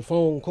whole bunch of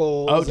phone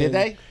calls. Oh, did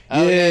they?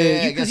 Oh,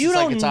 yeah. Because you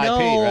don't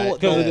know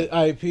because of the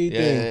IP thing.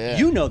 Yeah.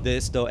 You know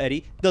this though,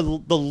 Eddie. The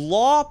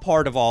law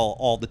part of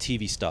all the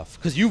TV stuff,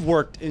 because you've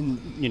worked in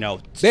They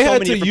so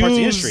had many to different parts of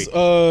the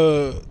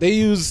industry. they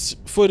used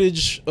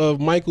footage of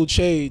Michael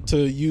Che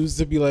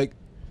to be like,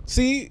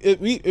 see,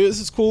 this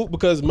is cool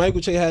because Michael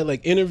Che had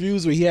like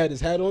interviews where he had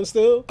his hat on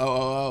still.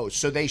 Oh.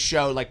 So they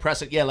show like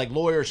precedent, like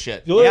lawyer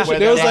shit. Yeah, Where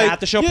they they have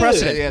to show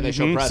precedent. Yeah, they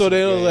show precedent. So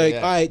they were like,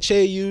 yeah. all right,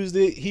 Che used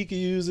it, he could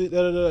use it,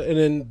 and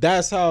then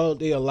that's how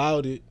they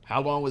allowed it.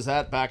 How long was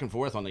that back and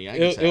forth on the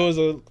Yankees? It was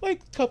a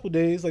couple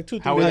days, like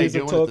 2-3 How were they days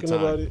of doing at the talking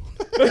about time?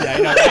 it. Yeah,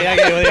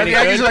 I know. The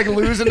Yankees are like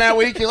losing that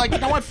week. You're like, you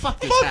know what? Fuck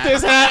this hat.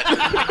 This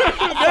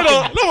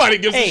hat. Nobody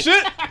gives a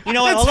shit. You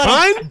know what? That's I'll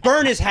let him fine.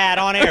 burn his hat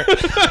on air.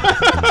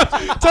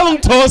 Tell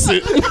them toss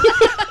it.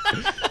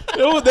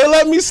 They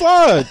let me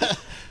slide.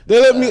 They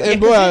let me. And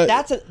boy,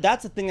 that's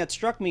the thing that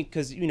struck me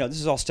because this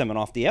is all stemming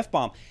off the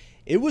F-bomb.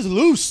 It was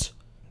loose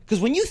because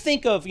when you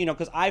think of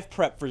because I've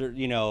prepped for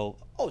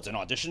it's an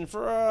audition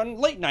for a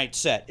late night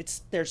set.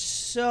 They're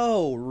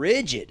so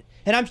rigid,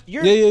 and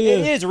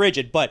it is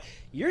rigid, but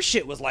your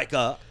shit was like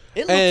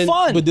it looked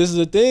fun. But this is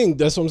the thing.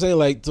 That's what I'm saying.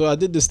 Like, so I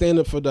did the stand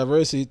up for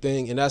diversity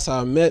thing, and that's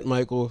how I met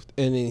Michael.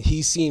 And then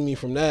he seen me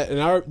from that.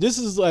 And this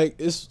is like,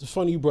 it's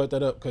funny you brought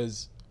that up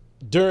because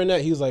during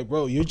that he was like,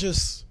 "Bro, you're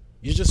just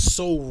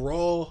so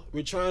raw.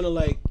 We're trying to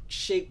like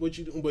shape what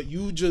you do, but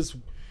you just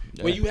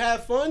when you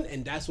have fun,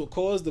 and that's what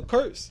caused the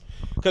curse."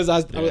 Because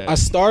I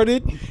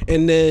started,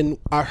 and then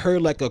I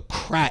heard like a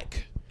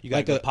crack.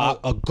 Like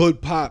a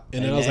good pop,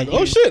 and then I was like,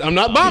 "Oh shit, I'm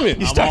not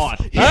bombing." I'm on.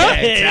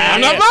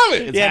 I'm not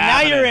bombing. Yeah,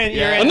 now you're in.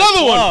 You're in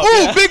Another one.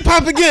 Ooh, big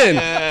pop again.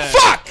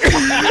 Fuck.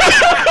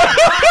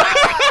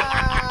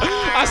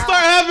 I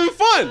start having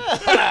fun.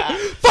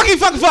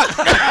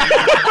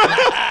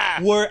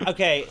 Fuck.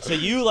 Okay, so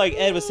you, like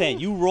Ed was saying,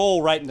 you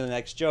roll right into the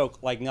next joke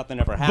like nothing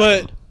ever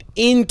happened. But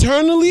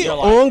internally, You're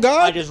like, on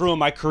God, I just ruined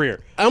my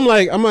career. I'm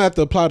like, I'm gonna have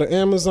to apply to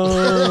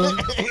Amazon.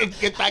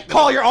 Get back.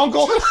 Call your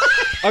uncle.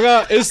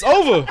 It's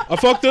over. I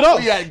fucked it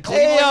up. Yeah,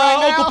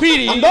 Uncle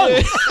Petey. I'm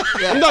done.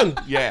 I'm done.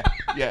 Yeah.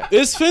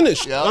 It's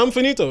finished. Yep. I'm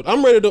finito.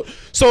 I'm ready to.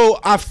 So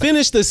I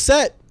finished the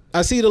set.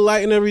 I see the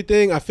light and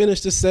everything. I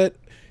finished the set.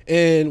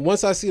 And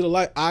once I see the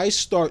light, I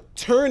start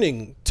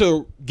turning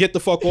to get the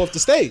fuck off the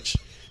stage.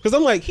 Because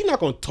I'm like, he's not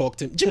going to talk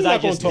to me. Jimmy's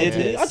not going to talk to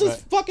me. I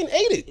just fucking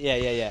ate it.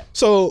 Yeah.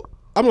 So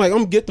I'm like, I'm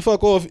going to get the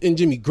fuck off. And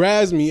Jimmy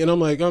grabs me. And I'm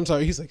like, I'm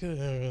sorry. He's like,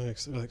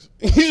 relax.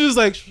 He's just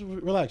like,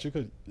 relax. You're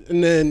good.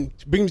 And then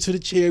bring me to the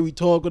chair. We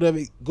talk, whatever.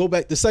 Go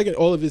back. The second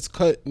all of it's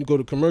cut and go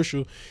to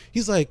commercial,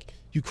 he's like,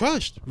 you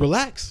crushed.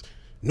 Relax.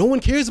 No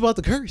one cares about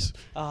the curse.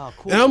 Oh,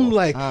 cool. And I'm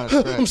like,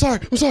 I'm sorry.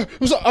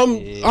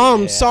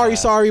 I'm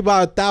sorry by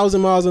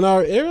 1,000 miles an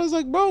hour. And I was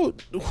like, bro,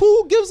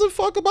 who gives a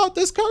fuck about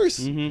this curse?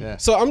 Mm-hmm. Yeah.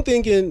 So I'm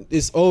thinking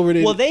it's over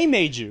there. Well, they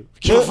made you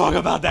give a fuck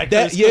about that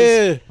curse.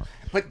 Yeah.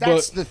 But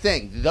that's the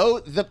thing.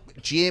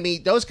 Jimmy,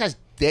 those guys,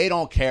 they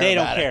don't care. They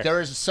don't about care. It.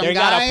 There's some They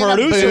guy got a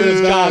producer in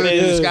whose job booth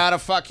is- who's got a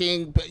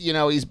fucking,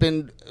 he's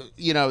been,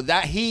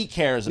 that he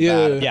cares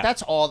about it. Yeah.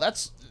 That's all.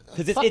 That's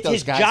Because fuck it's those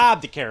his guys.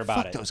 job to care about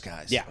Fuck it. those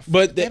guys. Yeah.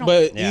 But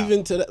Yeah.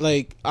 even to that,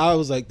 like, I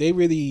was like,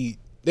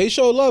 they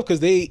showed love because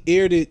they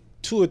aired it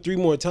 2 or 3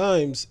 more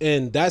times,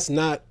 and that's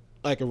not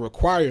like a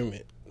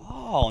requirement.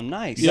 Oh,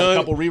 nice. You got a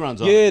couple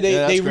reruns on Yeah, it.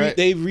 they great.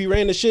 they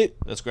reran the shit.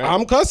 That's great.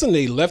 I'm cussing.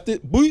 They left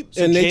it, boop,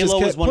 So and they just J-Lo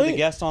kept was one playing. of the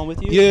guests on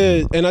with you?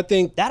 Yeah, and I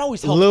think That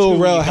always helped, Lil too, when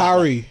Rel you got,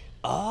 Howery.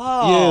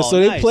 Oh, Yeah, so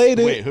they nice. played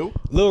it. Wait, who?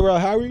 Lil Rel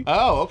Howery.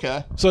 Oh,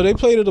 okay. So they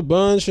played it a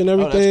bunch and Oh,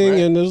 that's everything,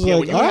 great. and it was yeah, like,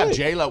 when you all have right.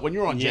 J-Lo, when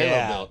you're on Yeah.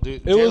 J-Lo bill,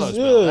 dude, It was J-Lo's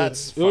bill, yeah,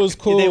 that's it was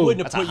fucking- cool. They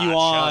wouldn't have That's put a you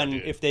hot show, on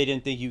dude. if they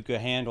didn't think you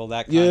could handle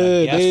that kind Yeah,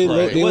 of guest they flow.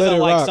 let- It they wasn't let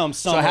it like rock. some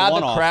So summer how'd the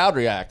one-off. crowd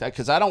react?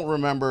 Because I don't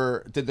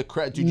remember. Did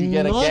you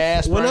get a Not-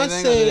 gasp or when I anything,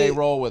 or did say- they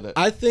roll with it?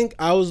 I think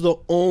I was the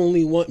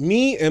only one.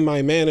 Me and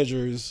my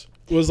managers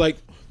was like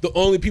the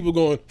only people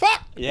going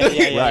fuck. Yeah.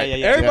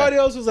 Right. Everybody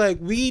else was like,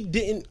 we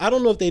didn't. I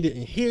don't know if they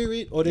didn't hear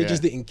it or they Yeah.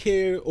 just didn't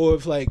care, or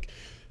if like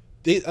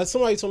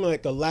somebody told me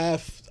like a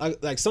laugh,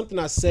 like something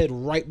I said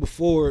right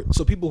before,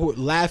 so people were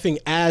laughing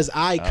as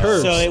I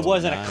cursed. So it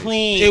wasn't nice. a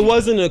clean. It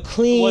wasn't a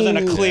clean. It wasn't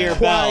a clear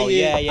bell. quiet,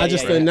 Yeah, I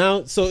just yeah.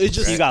 announced. So it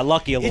just You got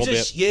lucky a it little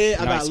just, bit. Yeah,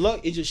 I Nice. got luck.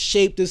 It just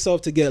shaped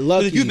itself to get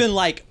lucky. If you've been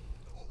like,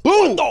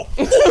 boom, what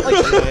the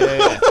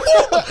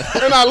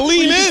fuck? and I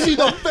lean in. see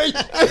the face.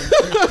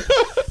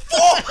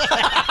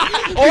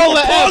 All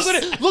the F's. Pause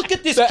it. Look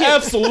at this The kid.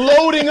 F's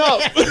loading up.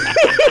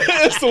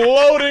 It's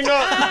loading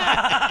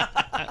up.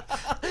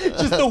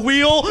 Just the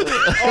wheel.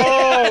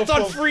 Oh, It's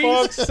on for freeze.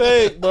 fuck's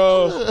sake,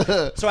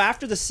 bro. So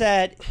after the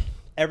set,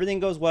 everything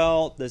goes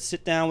well. The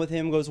sit down with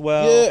him goes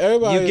well. Yeah,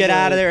 everybody. You get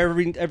out of there.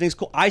 Everything's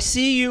cool. I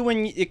see you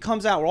when it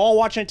comes out. We're all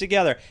watching it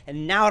together,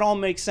 and now it all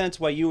makes sense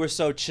why you were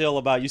so chill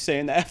about you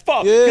saying that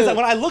F-bomb. Because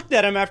when I looked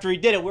at him after he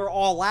did it, we were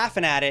all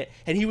laughing at it,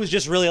 and he was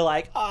just really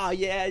like, "Oh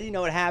yeah, you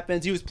know what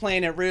happens." He was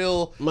playing it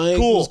real Mike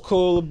cool. was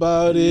cool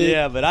about it.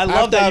 Yeah, but I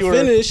love that after you I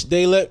finished,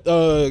 they let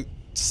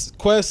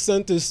Quest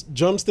sent his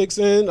drumsticks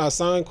in. I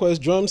signed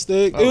Quest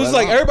drumstick. It was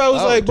like everybody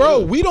was like,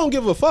 "Bro, we don't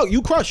give a fuck.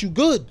 You crush, you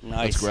good."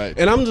 Nice. That's great.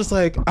 And I'm just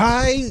like,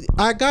 I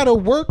gotta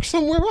work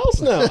somewhere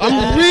else now.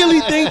 I'm really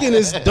thinking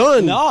it's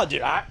done. No,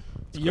 dude,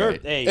 you're.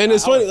 Hey, And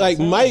it's funny, like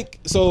Mike.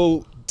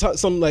 So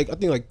some like I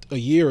think like a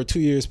year or 2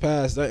 years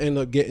passed. I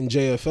ended up getting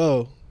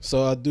JFL.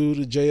 So I do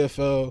the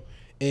JFL,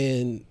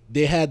 and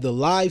they had the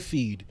live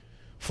feed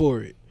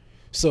for it.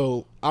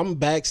 So I'm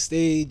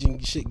backstage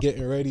and shit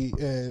getting ready,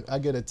 and I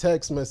get a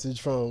text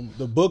message from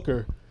the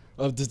booker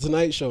of the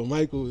Tonight Show,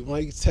 Michael.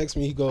 Mike texts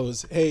me. He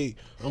goes, "Hey,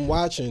 I'm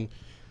watching.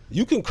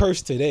 You can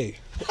curse today.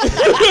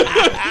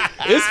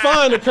 It's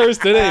fine to curse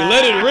today.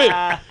 Let it rip."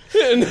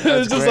 And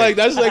it's just like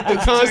that's like the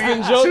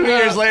constant joke. 2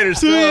 years later,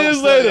 Two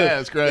years later, yeah,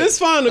 it's great. It's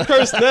fine to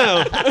curse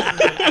now.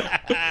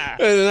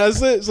 And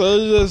that's it. So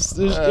it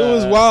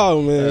was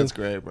wild, man. That's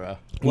great, bro.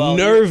 Well,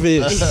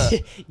 nervous.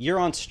 You're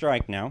on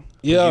strike now.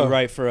 Yeah. You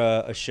write for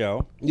a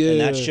show. Yeah. And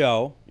that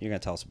show, you're going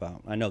to tell us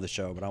about. I know the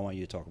show, but I want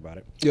you to talk about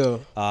it. Yeah.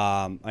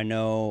 I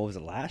know, was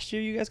it last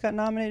year you guys got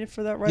nominated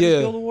for that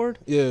Writers Guild Award?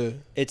 Yeah.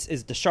 It's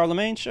the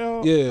Charlemagne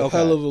show? Yeah. Okay.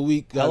 Hell of a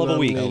Week. Hell of a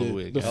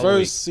Week. The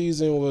first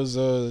season was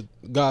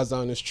God's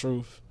Honest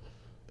Truth.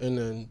 And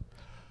then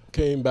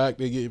came back.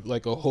 They gave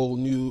like a whole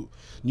new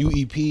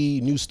EP,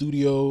 new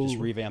studio. Just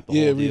revamped the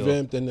whole deal. Yeah,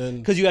 revamped. And then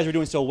because you guys were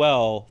doing so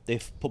well, they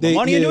put more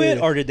money into it,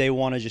 or did they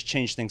want to just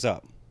change things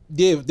up?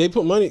 Yeah, they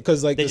put money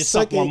because like they just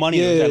sunk more money.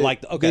 Yeah,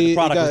 like the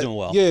product was doing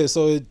well. Yeah,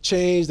 so it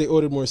changed. They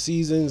ordered more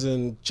seasons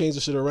and changed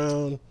the shit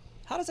around.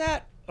 How does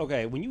that?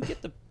 Okay, when you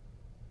get the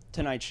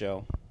Tonight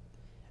Show,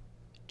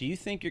 do you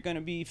think you're gonna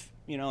be,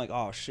 like,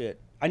 oh shit?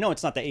 I know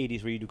it's not the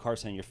 '80s where you do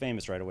Carson and you're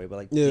famous right away, but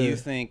like, do you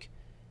think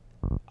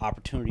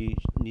opportunity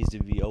needs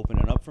to be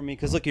opening up for me?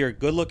 Because look, you're a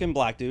good-looking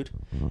black dude.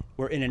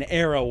 We're in an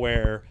era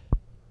where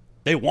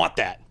they want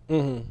that.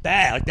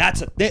 That like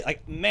that's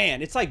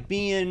man, it's like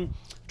being.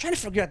 I'm trying to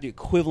figure out the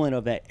equivalent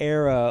of that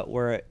era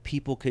where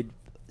people could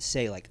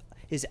say like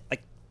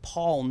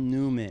Paul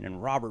Newman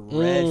and Robert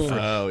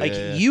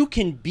Redford. You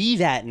can be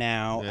that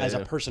now as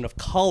a person of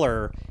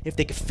color if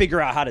they could figure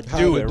out how to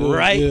do it,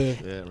 right?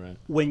 Yeah, right.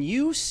 When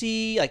you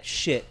see like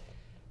shit.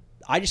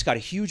 I just got a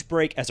huge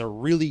break as a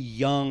really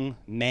young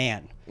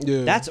man.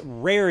 Yeah. That's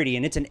rarity,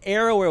 and it's an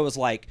era where it was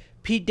like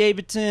Pete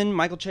Davidson,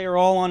 Michael Che are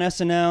all on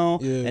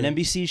SNL, an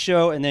NBC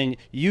show, and then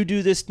you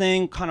do this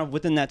thing kind of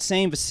within that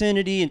same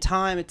vicinity and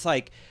time. It's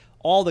like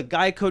all the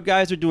Guy Code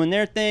guys are doing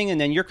their thing,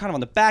 and then you're kind of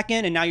on the back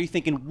end, and now you're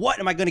thinking, what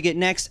am I going to get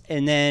next?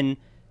 And then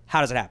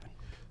how does it happen?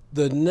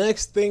 The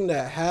next thing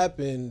that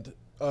happened,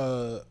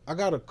 I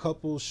got a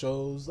couple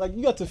shows. Like,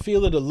 you got to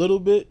feel it a little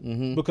bit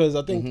because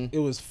I think it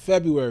was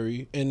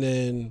February, and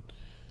then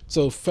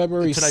so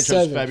February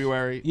 7th.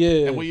 February.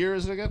 Yeah. And what year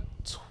is it again?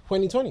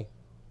 2020.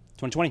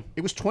 2020.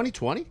 It was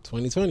 2020?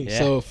 2020. Yeah.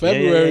 So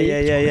February.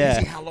 Yeah.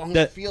 Crazy how long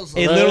it feels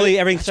like. It literally,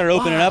 everything started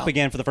opening up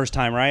again for the first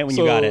time, right? When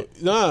you got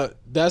it. Nah,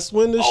 that's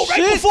when the shit.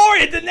 Right before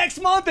it, the next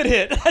month it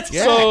hit.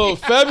 So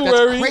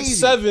February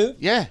 7th.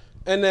 Yeah.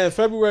 And then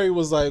February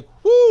was like,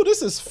 whoo,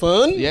 this is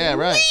fun. Yeah,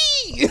 right.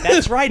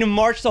 That's right. In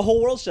March, the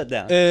whole world shut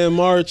down. And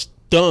March,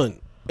 done.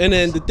 And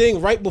then the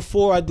thing right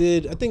before I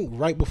did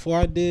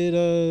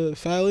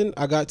Fallon,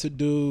 I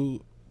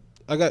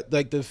got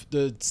like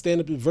the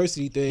stand-up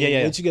adversity thing.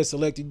 Yeah. Once you get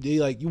selected,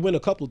 you win a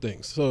couple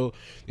things. So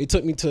they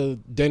took me to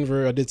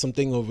Denver. I did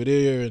something over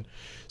there, and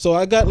so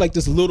I got like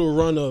this little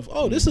run of,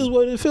 this is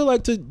what it feel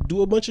like to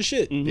do a bunch of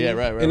shit. Yeah,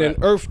 right. And then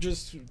Earth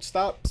just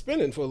stopped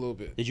spinning for a little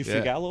bit. Did you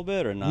freak out a little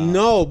bit or not?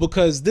 No,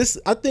 because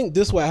I think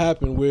this what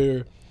happened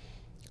where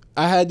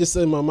I had this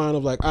in my mind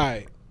of like, all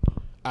right,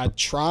 I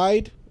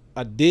tried.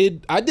 I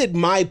did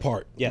my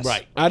part. Yes.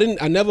 Right. I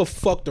never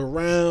fucked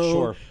around.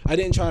 Sure. I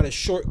didn't try to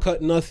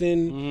shortcut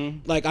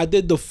nothing. Like I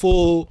did the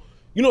full,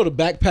 the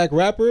backpack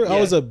rapper. Yeah.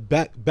 I was a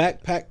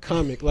backpack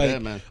comic.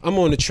 Like man. I'm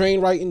on the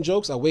train writing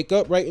jokes. I wake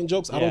up writing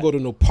jokes. I don't go to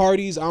no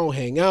parties. I don't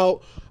hang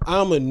out.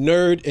 I'm a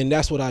nerd and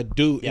that's what I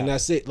do. And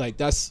that's it. Like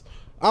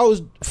I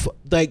was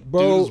like,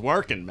 bro, dude was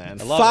working, man.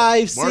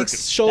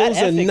 5-6 shows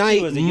a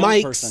night,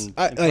 mics,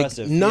 like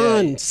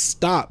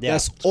non-stop. Yeah.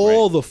 That's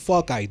all the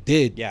fuck I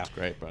did. Yeah,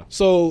 great, bro.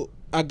 So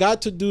I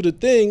got to do the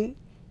thing,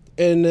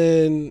 and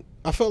then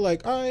I felt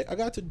like, all right, I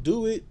got to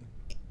do it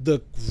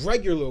the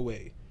regular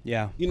way.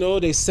 Yeah.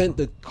 They sent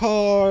the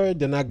card,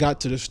 then I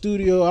got to the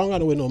studio. I don't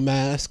gotta wear no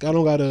mask. I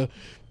don't gotta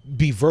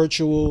be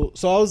virtual.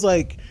 So I was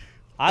like,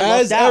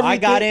 I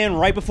got in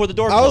right before the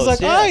door closed. I was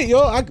like, all right,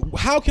 yo,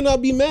 how can I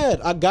be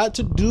mad? I got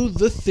to do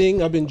the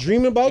thing I've been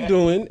dreaming about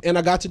doing, and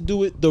I got to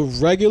do it the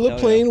regular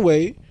plain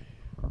way.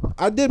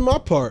 I did my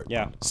part.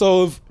 Yeah.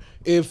 So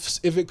if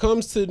it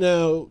comes to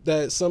now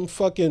that some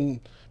fucking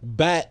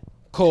bat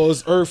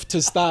caused Earth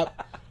to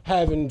stop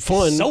having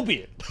fun. So be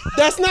it.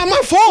 That's not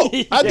my fault.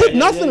 I did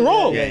nothing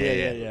wrong.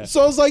 Yeah.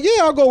 So it's like,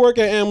 yeah, I'll go work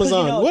at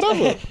Amazon,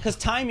 whatever. Because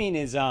timing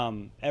is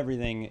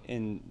everything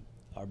in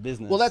our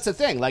business. Well, that's the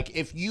thing. Like,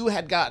 if you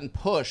had gotten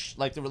pushed,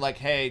 like they were like,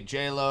 "Hey,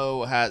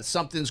 J-Lo has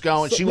something's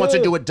going. She wants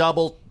to do a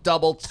double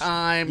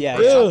time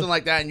or something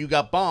like that," and you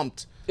got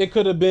bumped. It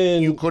could have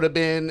been. It could have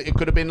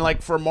been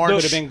like for March.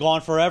 Could have been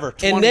gone forever.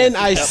 And then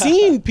I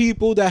seen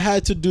people that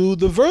had to do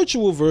the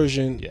virtual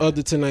version of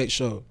the Tonight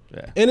Show.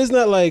 Yeah. And it's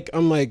not like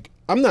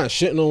I'm not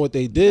shitting on what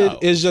they did. No,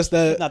 it's just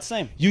that it's not the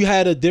same. You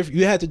had to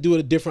do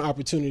a different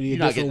opportunity,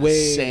 you're a different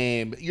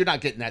way. You're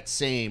not getting that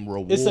same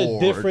reward. It's a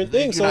different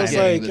thing. So it's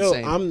like, yo,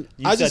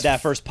 You said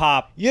that first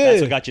pop. Yeah,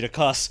 that's what got you to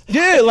cuss.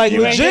 Yeah, like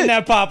you legit. ain't getting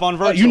that pop on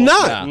virtual. You're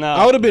not. No,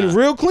 I would have been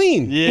real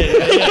clean. Yeah.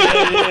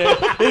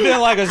 It'd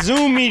been like a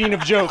Zoom meeting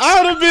of jokes.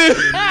 I would have been.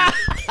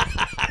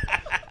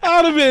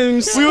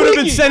 We would have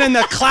been sending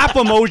the clap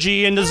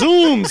emoji and the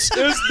zooms.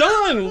 It's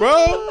done,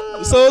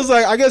 bro. So it's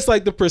like, I guess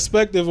like the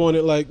perspective on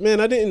it, like, man,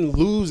 I didn't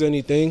lose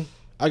anything.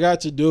 I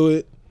got to do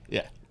it.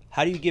 Yeah.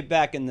 How do you get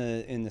back in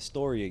the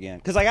story again?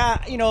 Because like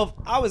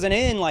I was an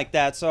in like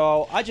that,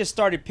 so I just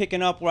started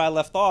picking up where I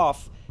left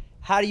off.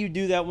 How do you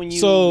do that when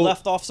you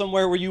left off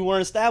somewhere where you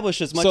weren't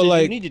established as much as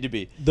you needed to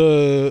be?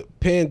 The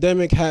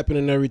pandemic happened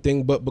and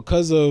everything, but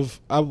because of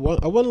I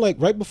won like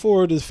right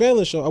before the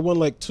Fallon show, I won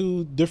like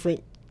 2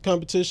 different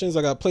competitions.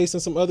 I got placed in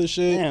some other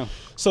shit. Damn.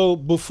 So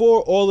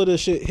before all of the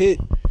shit hit,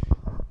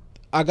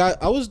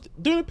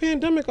 during the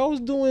pandemic, I was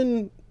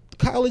doing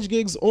college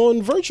gigs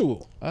on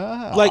virtual.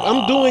 Like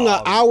I'm doing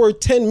an hour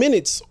 10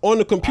 minutes on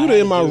the computer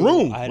in my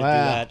room. I had to do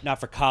that, not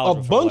for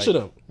college. A bunch of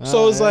them.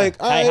 So it's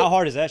like, hey, how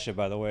hard is that shit,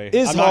 by the way?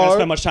 It's I'm not gonna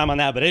spend much time on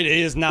that, but it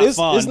is not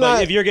fun. It's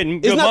not, if you're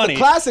getting good money, it's not the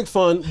classic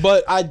fun.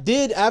 But I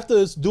did,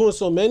 after doing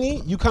so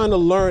many, you kind of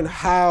learn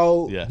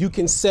how you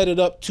can set it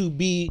up to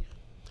be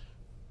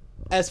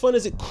as fun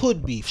as it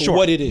could be for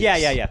what it is.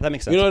 Yeah. That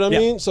makes sense. You know what I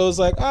mean? So it's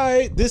like, all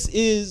right, this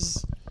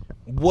is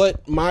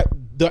what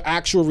the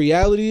actual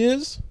reality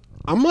is.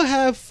 I'm gonna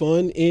have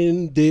fun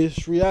in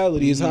this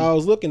reality. Is how I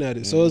was looking at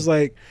it. So it's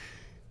like,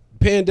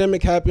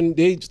 pandemic happened.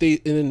 They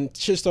and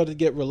shit started to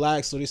get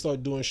relaxed. So they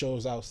started doing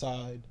shows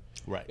outside.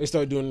 Right. They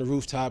started doing the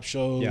rooftop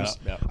shows.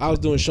 Yeah. I was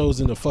doing shows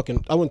in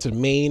I went to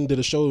Maine, did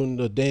a show in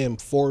the damn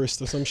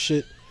forest or some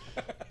shit.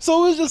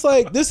 So it was just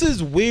like, this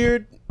is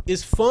weird.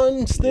 It's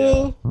fun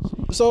still.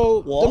 So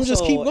let me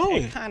just keep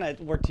going. It kind of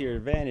worked to your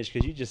advantage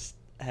because you just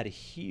had a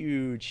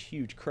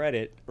huge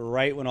credit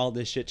right when all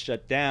this shit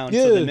shut down.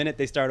 So the minute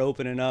they start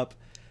opening up,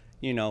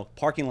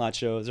 parking lot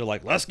shows, they're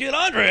like, let's get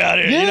Andre out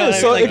of here. Yeah,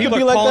 so like, it could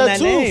be like that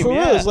too, name. For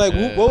real. It's like,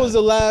 what was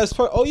the last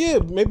part? Oh yeah,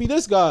 maybe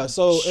this guy.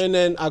 So, and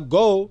then I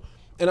go,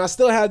 and I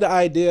still had the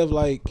idea of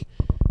like,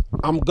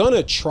 I'm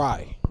gonna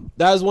try.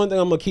 That's one thing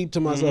I'm gonna keep to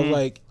myself.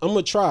 Like, I'm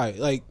gonna try.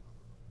 Like,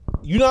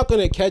 you're not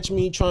gonna catch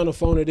me trying to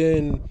phone it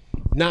in,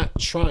 not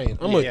trying.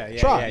 I'm gonna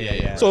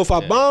try. So if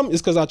I bomb,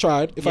 it's because I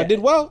tried. If I did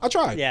well, I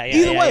tried.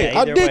 Either way,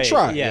 I did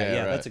try.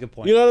 Yeah, that's a good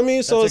point. You know what I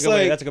mean? So it's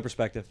like, that's a good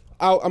perspective.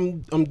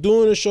 I'm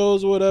doing the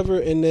shows or whatever,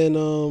 and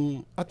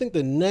then I think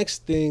the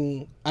next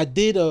thing I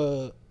did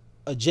a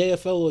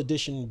JFL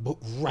audition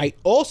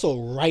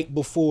right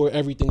before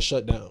everything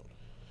shut down.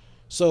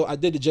 So I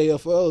did the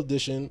JFL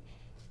audition,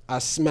 I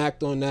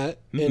smacked on that,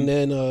 and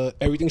then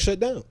everything shut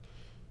down.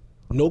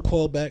 No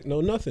callback, no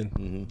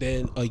nothing.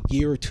 Then a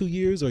year or 2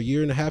 years or a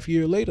year and a half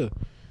year later,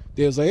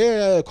 they was like,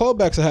 yeah,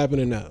 callbacks are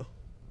happening now.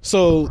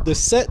 So the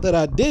set that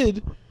I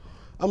did,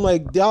 I'm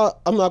like,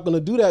 I'm not gonna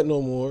do that no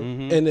more.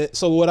 And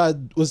so what I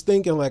was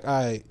thinking, like,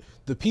 all right,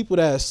 the people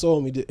that saw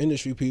me, the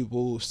industry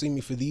people, see me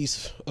for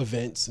these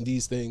events and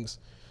these things.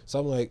 So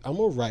I'm like, I'm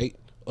gonna write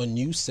a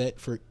new set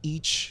for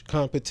each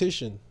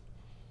competition.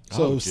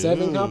 So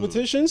 7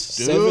 competitions,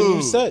 7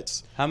 new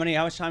sets. How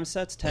much time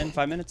sets? 10,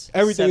 5 minutes?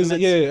 Everything's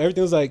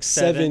like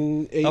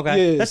 7, 8.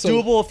 Okay, yeah, that's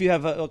doable if you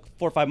have 4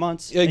 or 5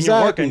 months. Exactly. And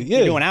you're working.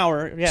 You do an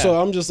hour. Yeah. So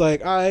I'm just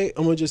like, all right,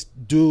 I'm gonna just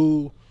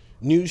do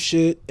new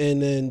shit, and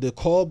then the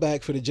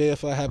callback for the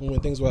JFL happened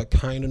when things were like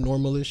kind of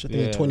normalish. I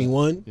think at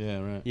 21.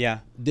 Yeah, right. Yeah.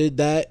 Did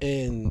that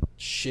and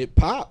shit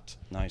popped.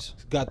 Nice.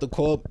 Got the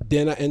call.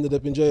 Then I ended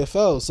up in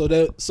JFL.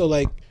 So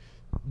like,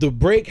 the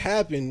break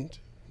happened.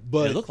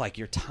 But it looked like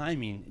your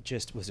timing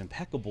just was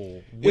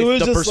impeccable.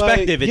 With the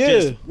perspective, like,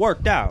 it just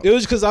worked out. It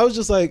was because I was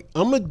just like,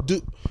 I'm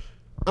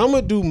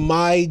gonna do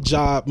my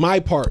job,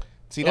 my part.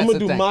 See, I'm gonna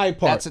do my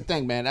part. That's the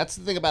thing, man. That's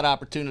the thing about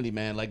opportunity,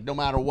 man. Like, no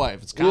matter what,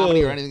 if it's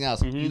comedy or anything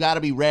else, you got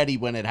to be ready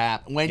when it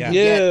happens.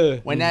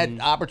 When when that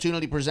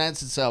opportunity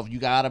presents itself, you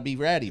got to be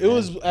ready. It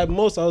was at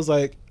most, I was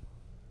like,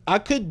 I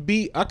could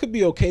be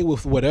okay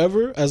with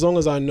whatever as long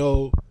as I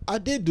know I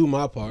did do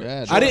my part.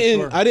 Yeah, I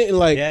didn't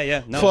like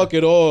fuck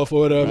it off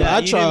or whatever.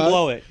 I tried. You didn't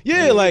blow it.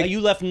 Yeah, like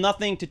you left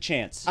nothing to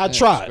chance. I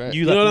tried.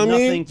 You left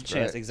nothing to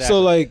chance. Exactly.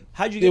 So like,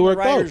 how'd you get in the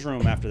writer's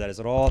room after that? Is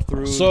it all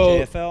through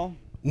JFL?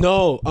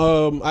 No,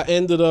 I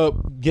ended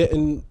up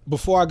getting,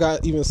 before I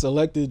got even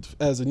selected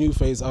as a new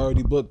face, I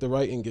already booked the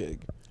writing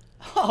gig.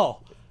 Oh.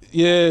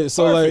 Yeah,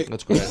 so Perfect.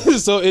 like, That's great.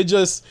 so it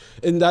just,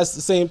 and that's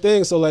the same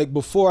thing. So like,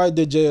 before I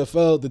did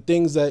JFL, the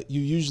things that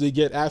you usually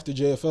get after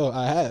JFL,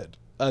 I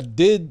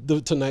did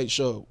the Tonight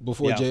Show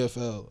before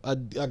JFL.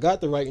 I got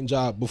the writing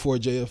job before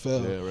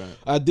JFL. Yeah, right.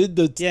 I did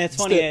the. Yeah, it's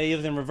funny. It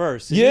was in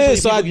reverse. Yeah,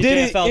 so I did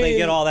it. JFL, they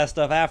get all that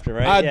stuff after,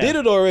 right? I did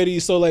it already.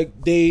 So like,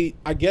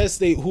 I guess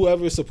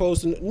whoever's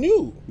supposed to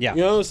knew. Yeah.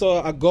 You know,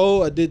 so I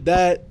did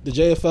that. The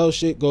JFL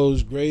shit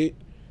goes great,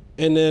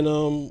 and then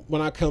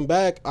when I come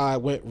back, I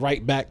went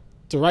right back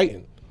to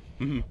writing.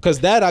 Cause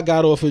that I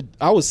got off of,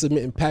 I was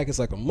submitting packets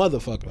like a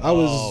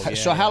motherfucker.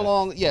 So how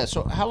long? Yeah.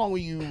 So how long were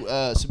you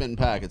submitting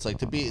packets? Like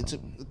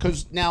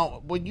because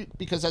now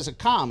because as a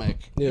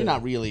comic, you're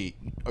not really.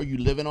 Are you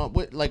living on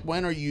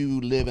when are you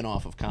living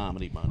off of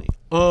comedy money?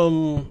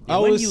 When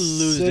you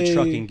lose the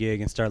trucking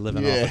gig and start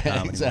living off of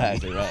comedy,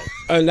 exactly money. Right.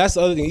 And that's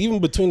the other thing. Even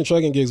between the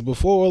trucking gigs,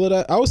 before all of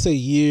that, I would say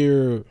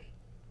year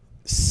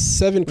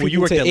 7. Well, you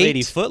worked at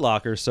Lady Foot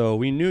Locker, so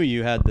we knew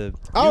you had the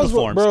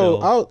uniform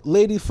still.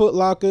 Lady Foot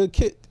Locker,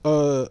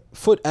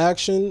 Foot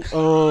Action,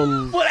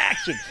 Foot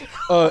Action,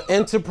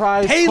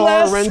 Enterprise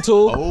Car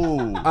Rental.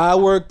 Oh, I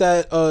worked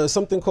at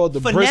something called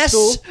the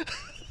Finesse.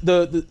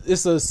 Bristol.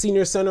 It's a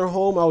senior center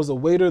home. I was a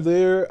waiter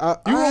there.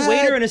 You were a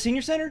waiter in a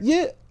senior center?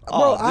 Yeah.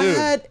 Oh,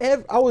 bro,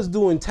 I was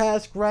doing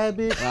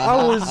TaskRabbit.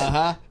 I was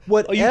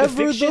whatever you could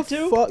fix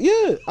shit fuck.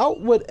 Yeah,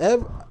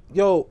 whatever.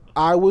 Yo,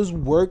 I was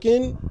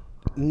working.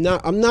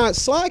 I'm not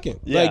slacking.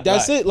 Yeah, like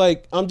that's it.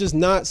 Like I'm just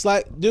not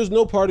slack. There's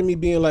no part of me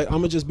being like I'm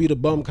gonna just be the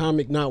bum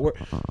comic, not work.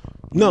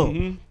 No,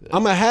 I'm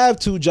gonna have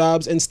 2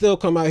 jobs and still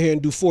come out here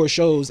and do 4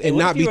 shows and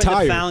not be tired. What if you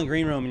were in the Fallon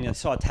Green Room and you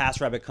saw a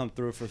TaskRabbit come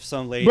through for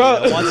some lady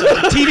that wants a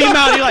TV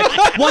mount? You're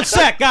like, 1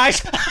 sec,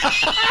 guys.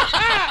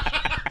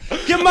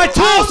 Give my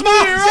tools,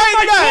 Mom.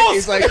 Right back.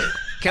 He's like,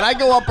 can I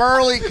go up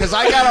early? Because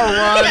I gotta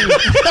run.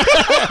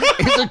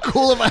 Is it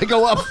cool if I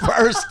go up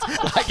first?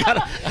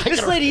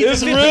 This lady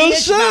is real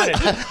shit.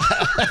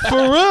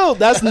 For real.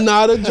 That's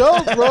not a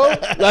joke, bro.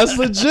 That's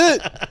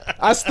legit.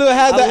 I still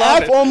had the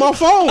app on my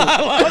phone.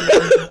 I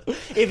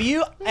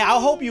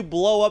hope you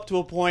blow up to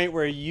a point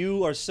where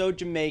you are so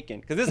Jamaican,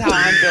 because this is how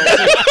I'm built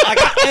too. Like,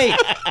 hey,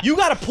 you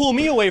got to pull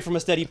me away from a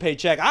steady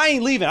paycheck. I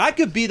ain't leaving. I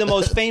could be the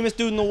most famous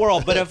dude in the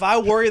world, but if I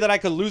worry that I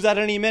could lose that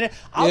any minute,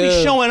 I'll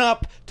be showing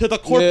up to the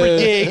corporate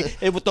gig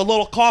with the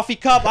little coffee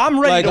cup. I'm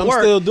ready to work.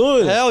 I'm still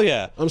doing it. Hell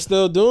yeah. I'm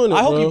still doing it,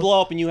 I hope you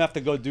blow up and you have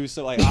to go do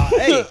so. Like,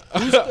 hey,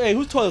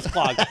 whose toilet's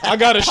clogged? I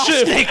got a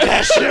shift. Take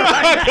that shit.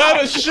 I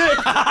got a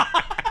shift.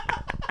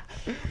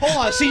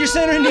 Hold on, senior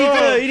center,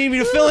 you need me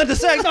to fill in the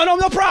sec?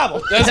 No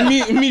problem. That's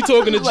me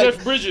talking to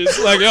Jeff Bridges.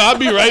 Like, yo, I'll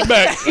be right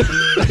back.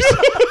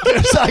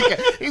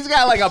 He's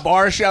got like a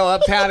bar show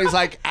uptown. He's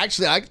like,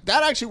 actually,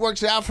 that actually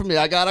works out for me.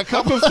 I got a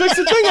couple. Fix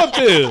the thing up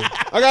there.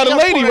 I got a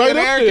lady right up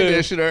there. Air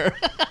conditioner.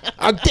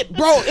 I did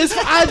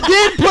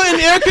put in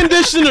air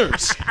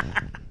conditioners.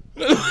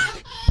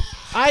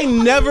 I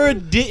never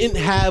didn't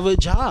have a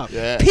job.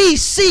 Yeah.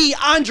 PC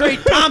Andre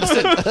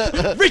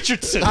Thompson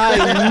Richardson.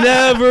 I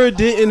never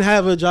didn't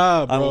have a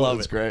job, bro. I love it.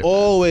 It's great.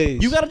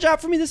 Always. You got a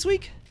job for me this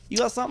week? You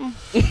got something?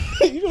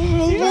 What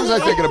was I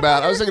thinking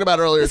about? I was thinking about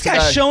earlier this today.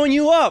 This guy's showing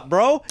you up,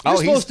 bro. You're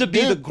supposed to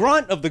be the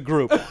grunt of the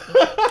group.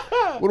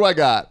 What do I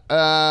got?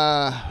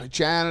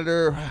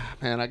 Janitor.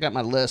 Man, I got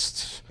my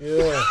list.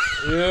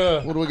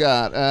 Yeah. What do we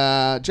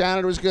got?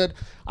 Janitor was good.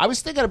 I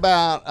was thinking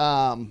about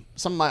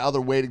some of my other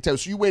waiting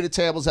tables. So you waited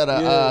tables at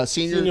a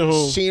senior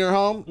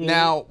home. Mm-hmm.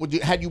 Now,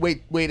 had you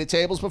waited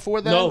tables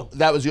before then? No.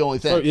 That was the only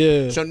thing.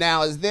 Yeah. So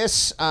now is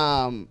this,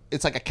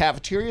 it's like a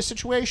cafeteria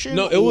situation?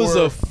 No, it was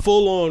a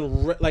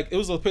full-on, it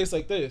was a place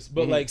like this.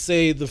 But like,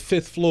 say the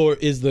 5th floor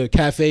is the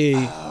cafe.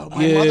 My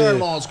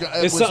mother-in-law's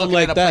was something looking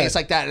like at a that. place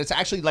like that. It's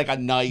actually like a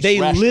nice They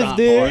restaurant live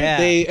there. bar.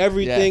 They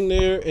everything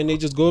there, and they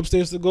just go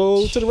upstairs to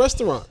go to the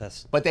restaurant.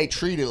 But they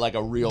treat it like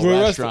a real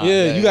restaurant.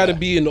 Yeah, you got to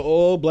be in the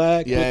all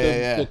black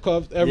with the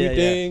cups,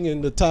 everything,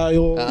 and the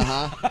tile.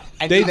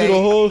 They do the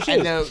whole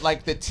shit.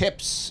 And the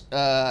tips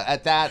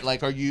at that,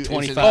 like, are you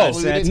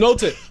 25%? No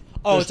tip.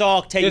 Oh, it's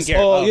all taken care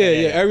of. of.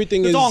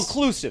 Everything is. It's all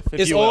inclusive.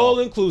 It's all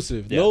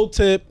inclusive. No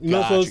tip. You're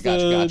not supposed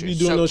to be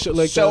doing no shit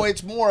like that. So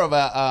it's more of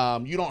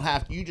a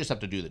you just have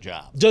to do the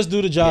job. Just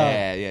do the job.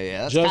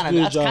 Yeah.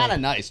 That's kind of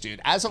nice,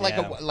 dude. As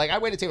I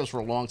waited tables for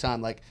a long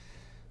time, like.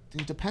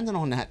 Dude, depending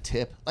on that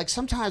tip, like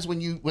sometimes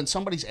when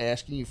somebody's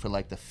asking you for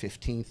like the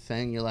 15th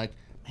thing, you're like,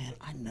 man,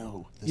 I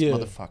know this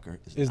motherfucker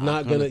is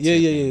not gonna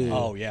tip me, man.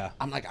 Oh yeah.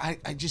 I'm like,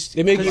 I just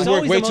it makes you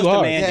work way too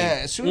hard. Yeah,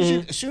 as soon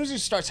as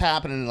it starts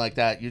happening like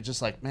that, you're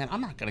just like, man,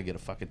 I'm not gonna get a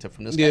fucking tip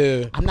from this guy.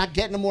 Yeah. I'm not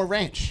getting no more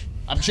ranch.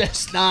 I'm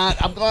just not.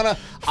 I'm gonna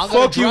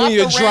fuck you and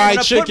your dry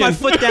chicken. Put my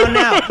foot down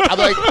now. I'm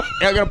like,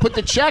 I'm gonna put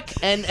the check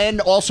and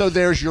also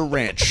there's your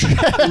ranch.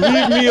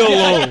 Leave me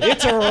alone.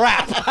 It's a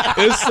wrap.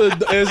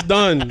 It's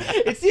done.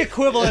 It's the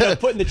equivalent of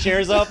putting the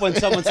chairs up when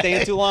someone's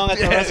staying too long at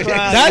the restaurant.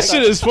 That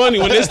shit is funny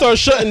when they start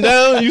shutting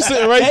down. You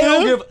sitting right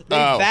there. They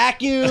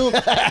vacuum.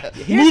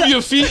 Move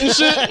your feet and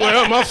shit.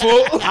 Well, my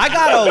fault. I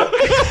gotta.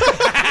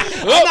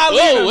 I'm not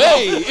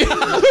leaving.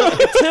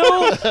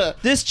 Until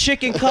this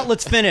chicken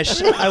cutlet's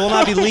finished, I will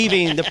not be leaving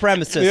between the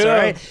premises, all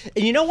right?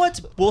 And you know what's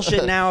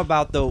bullshit now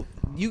about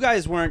you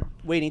guys weren't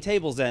waiting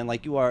tables then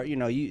like you are,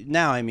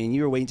 now, I mean,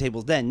 you were waiting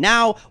tables then.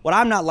 Now, what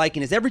I'm not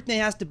liking is everything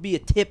has to be a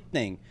tip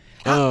thing.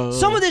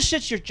 Some of this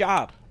shit's your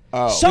job.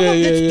 Some of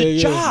it's the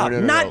job,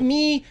 not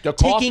me the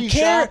taking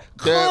care.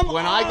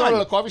 When I go to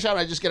the coffee shop,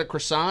 I just get a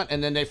croissant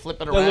and then they flip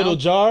it around. A little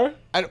jar?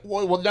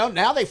 Well, no,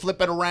 now they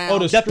flip it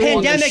around. The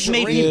pandemic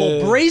made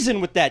people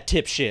brazen with that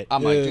tip shit.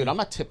 I'm like, dude, I'm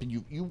not tipping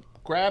you. You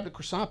grab the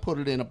croissant, put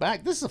it in a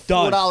bag. This is a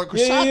 $4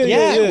 croissant.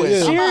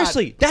 Yeah.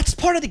 Seriously, that's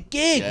part of the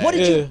gig. What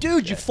did you do?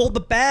 Did you fold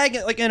the bag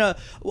like in a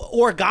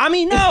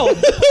origami? No,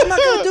 I'm not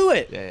gonna do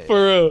it.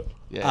 For real.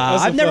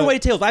 I've never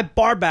waited tables. I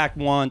bar backed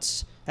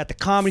once at the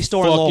Comedy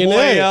Store in La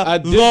Jolla. I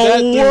did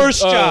the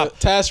worst job.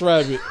 Task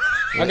Rabbit.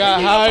 I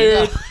got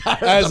hired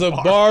as a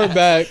bar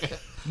back.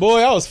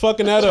 Boy, I was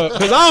fucking that up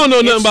because I don't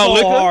know nothing about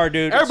liquor. Hard,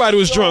 dude. Everybody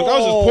was drunk. I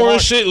was just pouring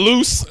shit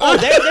loose. Oh,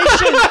 they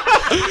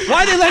shouldn't.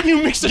 Why they letting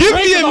you mix the Give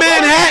drink me a in the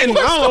Manhattan.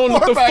 I don't know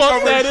what the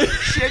fuck that is.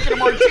 Shaking a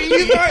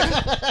martini.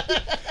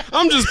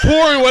 I'm just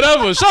pouring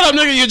whatever. Shut up,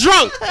 nigga. You're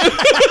drunk.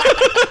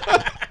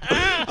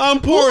 I'm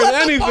pouring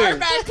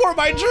anything. Pour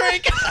my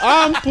drink.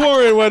 I'm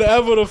pouring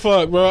whatever the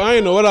fuck, bro. I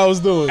didn't know what I was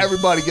doing.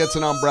 Everybody gets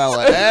an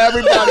umbrella.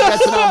 Everybody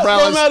gets an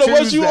umbrella. No matter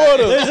what you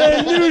order. There's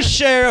a new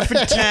sheriff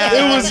in town.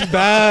 It was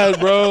bad,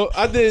 bro.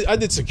 I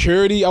did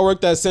security. I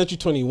worked at Century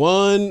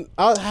 21.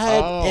 I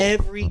had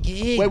every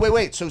gig.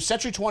 Wait. So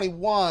Century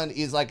 21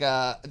 is like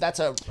a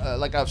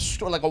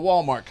store, like a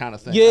Walmart kind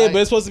of thing. Yeah, right? but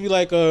it's supposed to be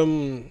like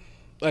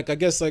I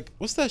guess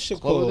what's that shit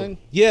Clothing?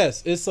 called?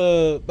 Yes, it's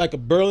like a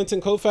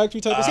Burlington coat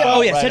factory type of stuff.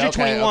 Oh yeah, Century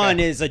 21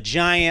 is a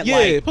giant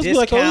it's supposed to be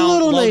like a discount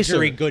little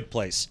luxury nicer. good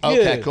place.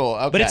 Okay, cool.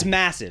 Okay. But it's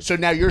massive. So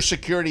now you're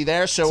security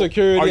there. So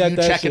Security are at you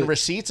that checking shit.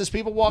 receipts as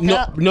people walk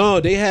out? No,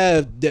 they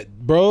have that,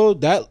 bro.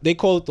 That they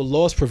call it the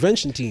loss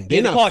prevention team.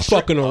 They're not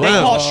fucking around. They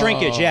call it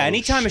shrinkage. Yeah,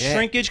 anytime a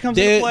shrinkage comes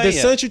into play, the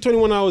Century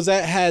 21 I was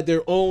at had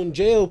their own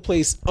jail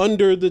place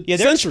under the they're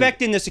Century.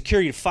 expecting the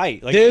security to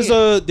fight. Like, There's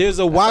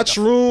a watch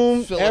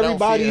room. Philadelphia.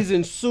 Everybody's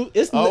in suit.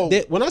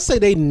 When I say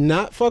they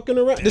not fucking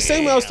around, the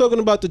same way I was talking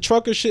about the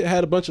trucker shit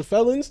had a bunch of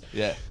felons.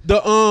 Yeah.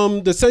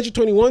 The Century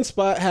 21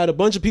 spot had a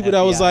bunch of people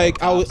that was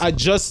like, I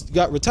just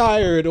got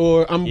retired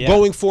or I'm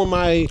going for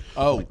my.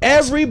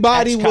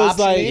 Everybody was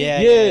like,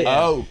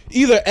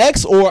 either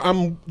X or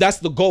that's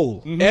the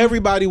goal.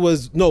 Everybody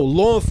was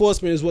law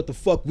enforcement is what the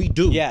fuck we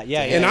do.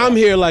 And I'm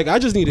here like I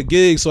just need a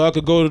gig so I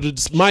could go to the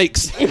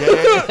mics.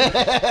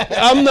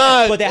 I'm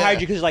not. But they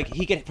hired you because like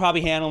he could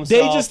probably handle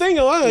himself. They just think,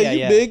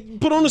 you big,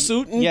 put on a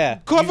suit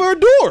and cover a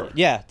door.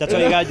 Yeah, that's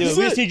what you gotta do.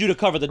 We just need you to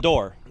cover the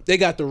door. They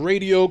got the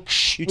radio.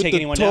 You take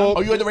anyone down?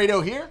 Oh, you had the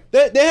radio here?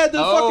 They had the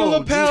fucking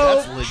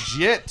lapel. Dude, that's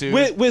legit,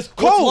 dude. With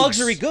codes.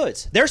 Luxury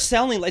goods. They're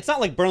selling. It's not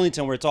like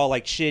Burlington where it's all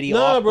like shitty.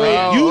 Nah,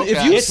 bro.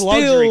 If you it's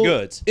luxury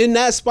goods in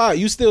that spot,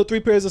 you steal 3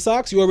 pairs of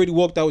socks. You already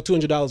walked out with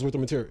 $200 worth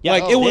of material.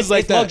 Yeah, it was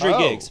like that. Luxury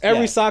gigs.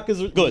 Every sock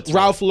is goods.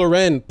 Ralph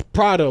Lauren,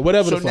 Prada,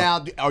 whatever. So the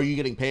fuck. now, are you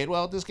getting paid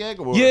well at this gig?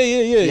 Or?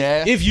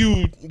 Yeah. If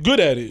you good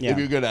at it. If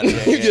you're good at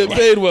it, you get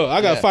paid well.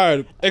 I got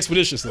fired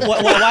expeditiously.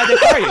 Why'd they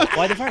fire you?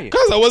 Why'd they fire you?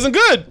 Because I wasn't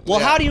good. Well,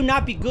 how do you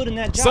not be good in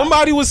that job?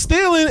 Somebody was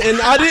stealing and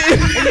I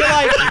didn't. And you're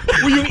like,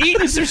 were you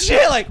eating some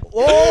shit? Like,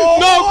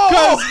 no,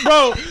 because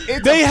bro,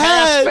 it's they a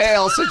had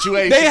pass-fail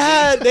situation. They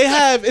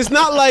have. It's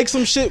not like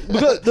some shit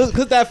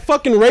because that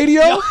fucking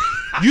radio.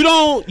 You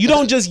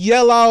don't just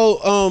yell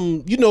out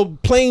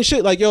plain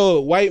shit like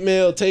white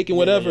male taking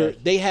whatever. Yeah.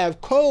 They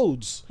have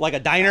codes like a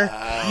diner.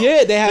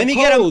 Yeah, they have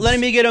codes. Let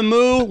me get a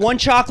moo, one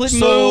chocolate moo.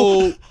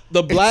 So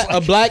a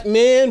black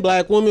man,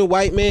 black woman,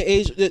 white man,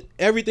 age,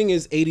 everything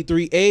is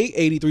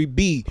 83A,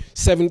 83B,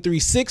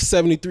 736,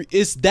 73.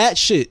 It's that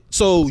shit.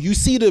 So you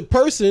see the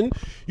person,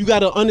 you got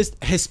to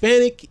understand.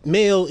 Hispanic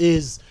male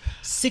is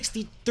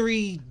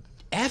 63.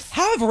 How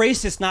have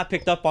racists not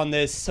picked up on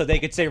this so they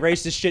could say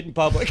racist shit in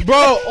public?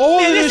 Bro,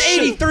 this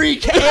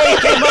 83K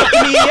came up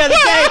to me the other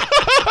day.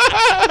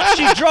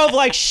 She drove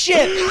like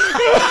shit.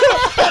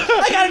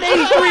 I got an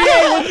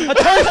 83A with a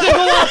turn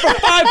signal on for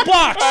 $5.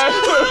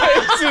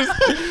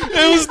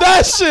 It was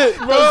that shit,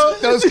 bro.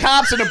 Those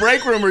cops in the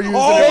break room are using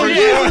it.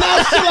 Using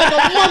that shit like a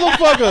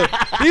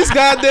motherfucker. These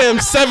goddamn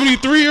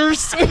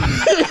 73ers.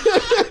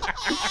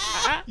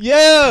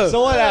 Yeah.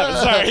 So what happened?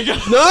 Sorry.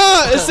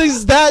 No,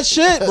 it's that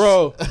shit,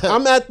 bro.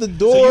 I'm at the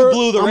door. So you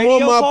blew the radio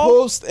I'm on my call?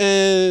 post,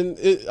 and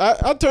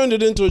I turned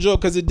it into a joke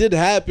because it did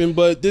happen.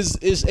 But this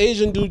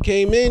Asian dude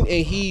came in,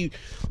 and he,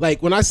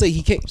 like, when I say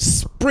he came,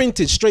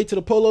 sprinted straight to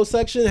the polo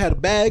section, had a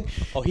bag.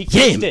 Oh, he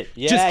cased it.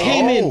 Yeah, just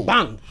came in,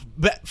 bang.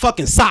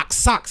 Fucking socks.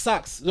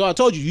 So I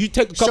told you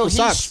take a couple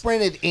socks. So he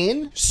sprinted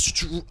in?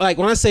 Like,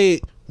 when I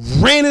say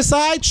ran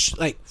inside,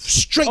 like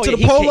straight to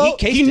the polo.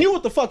 He knew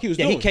what the fuck he was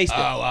doing. He cased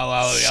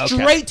it.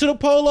 Straight to the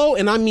polo,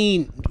 and I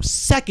mean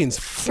seconds.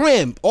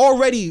 Fram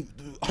already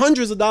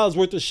hundreds of dollars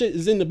worth of shit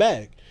is in the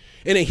bag,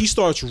 and then he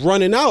starts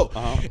running out.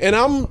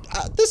 And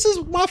this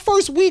is my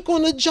first week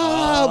on the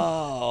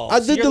job. I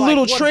did the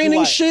little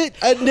training shit,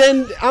 and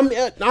then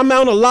I'm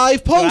on a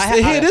live post,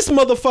 and here this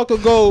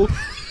motherfucker go.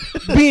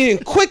 being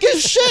quick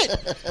as shit.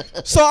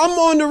 So I'm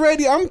on the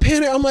radio. I'm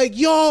panicking. I'm like,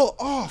 yo,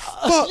 oh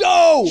fuck,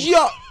 yo.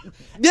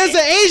 There's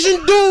an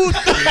Asian dude.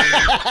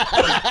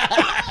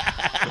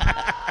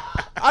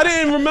 I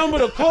didn't remember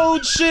the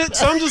code shit,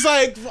 so I'm just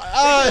like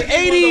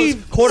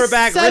 80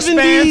 quarterback 70.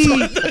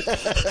 wristbands.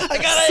 I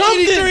got an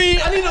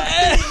 83. I need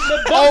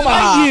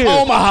a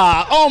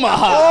Omaha.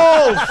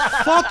 Oh,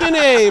 fucking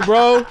A,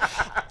 bro.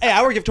 Hey,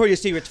 I work at Victoria's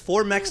Secret.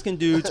 4 Mexican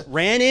dudes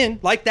ran in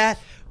like that,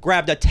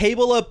 grabbed a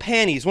table of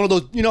panties, one of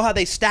those, you know how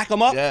they stack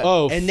them up? Yeah.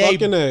 Oh, and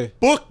fucking they A.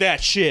 booked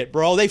that shit,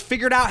 bro. They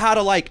figured out how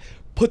to like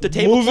put the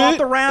Move tablecloth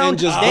it around. and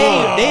just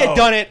they had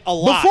done it a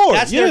lot. Before,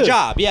 That's their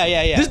job.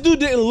 Yeah. This dude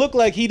didn't look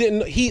like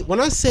when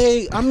I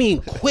say, I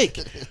mean quick,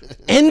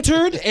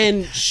 entered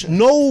and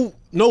no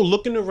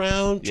looking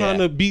around, trying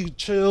to be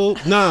chill.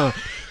 Nah.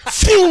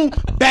 Phew,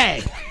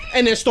 bang.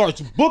 And then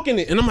starts booking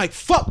it. And I'm like,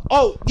 fuck.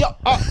 Oh, yo.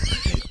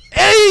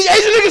 Hey,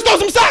 Asian niggas stole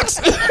some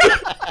socks.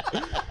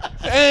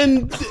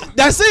 And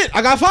that's it.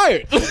 I got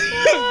fired.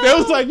 They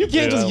was like, you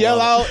can't just yell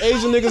out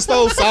Asian niggas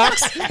stole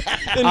socks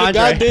in the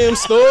goddamn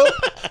store.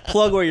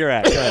 Plug where you're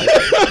at.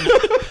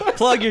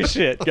 Plug your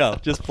shit. Go.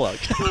 Just plug.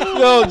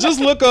 Yo, just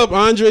look up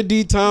Andre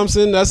D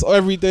Thompson. That's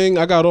everything.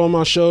 I got all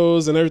my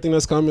shows and everything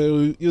that's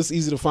coming. It's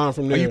easy to find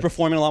from there. Are you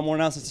performing a lot more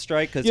now since the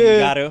strike? Because you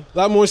got to. A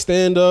lot more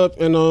stand up.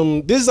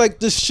 And this is like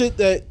this shit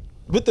that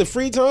with the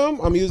free time,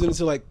 I'm using it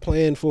to like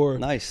plan for.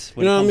 Nice.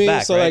 You know what I mean?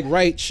 Back, so like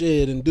write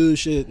shit and do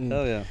shit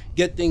and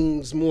get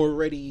things more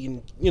ready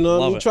and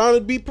I'm trying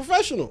to be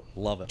professional.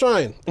 Love it.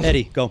 Trying.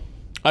 Eddie, go.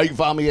 You can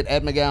follow me at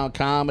Ed McGowan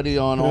Comedy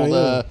on all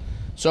the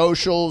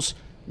socials.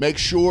 Make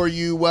sure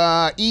you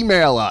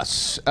email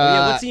us.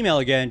 What's email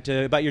again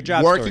about your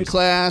job Working stories?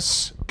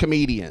 Class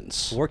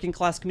Comedians. Working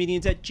Class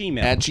Comedians at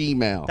Gmail. At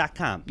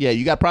gmail.com. Yeah,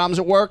 you got problems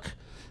at work?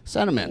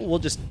 Send them in. We'll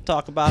just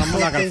talk about them. We're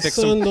not going to fix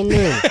Send them. them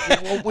in.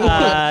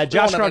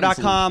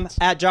 JoshAccardo.com,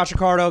 at Josh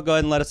Accardo. Go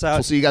ahead and let us out.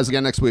 We'll see you guys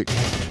again next week.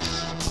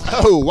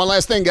 Oh, one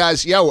last thing,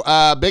 guys.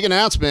 Big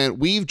announcement.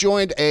 We've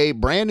joined a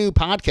brand new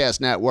podcast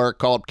network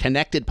called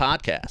Connected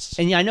Podcasts.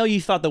 And I know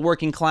you thought the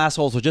Working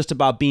Classholes was just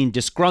about being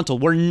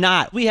disgruntled. We're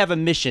not. We have a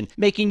mission,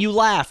 making you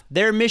laugh.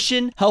 Their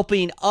mission,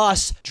 helping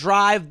us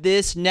drive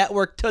this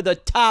network to the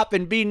top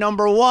and be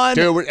 #1.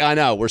 Dude, I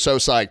know. We're so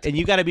psyched. And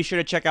you got to be sure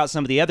to check out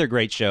some of the other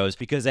great shows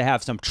because they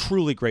have some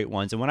truly great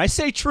ones. And when I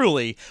say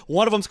truly,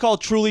 one of them's called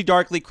Truly,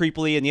 Darkly,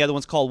 Creepily, and the other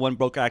one's called One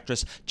Broke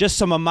Actress. Just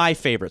some of my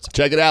favorites.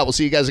 Check it out. We'll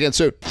see you guys again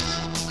soon.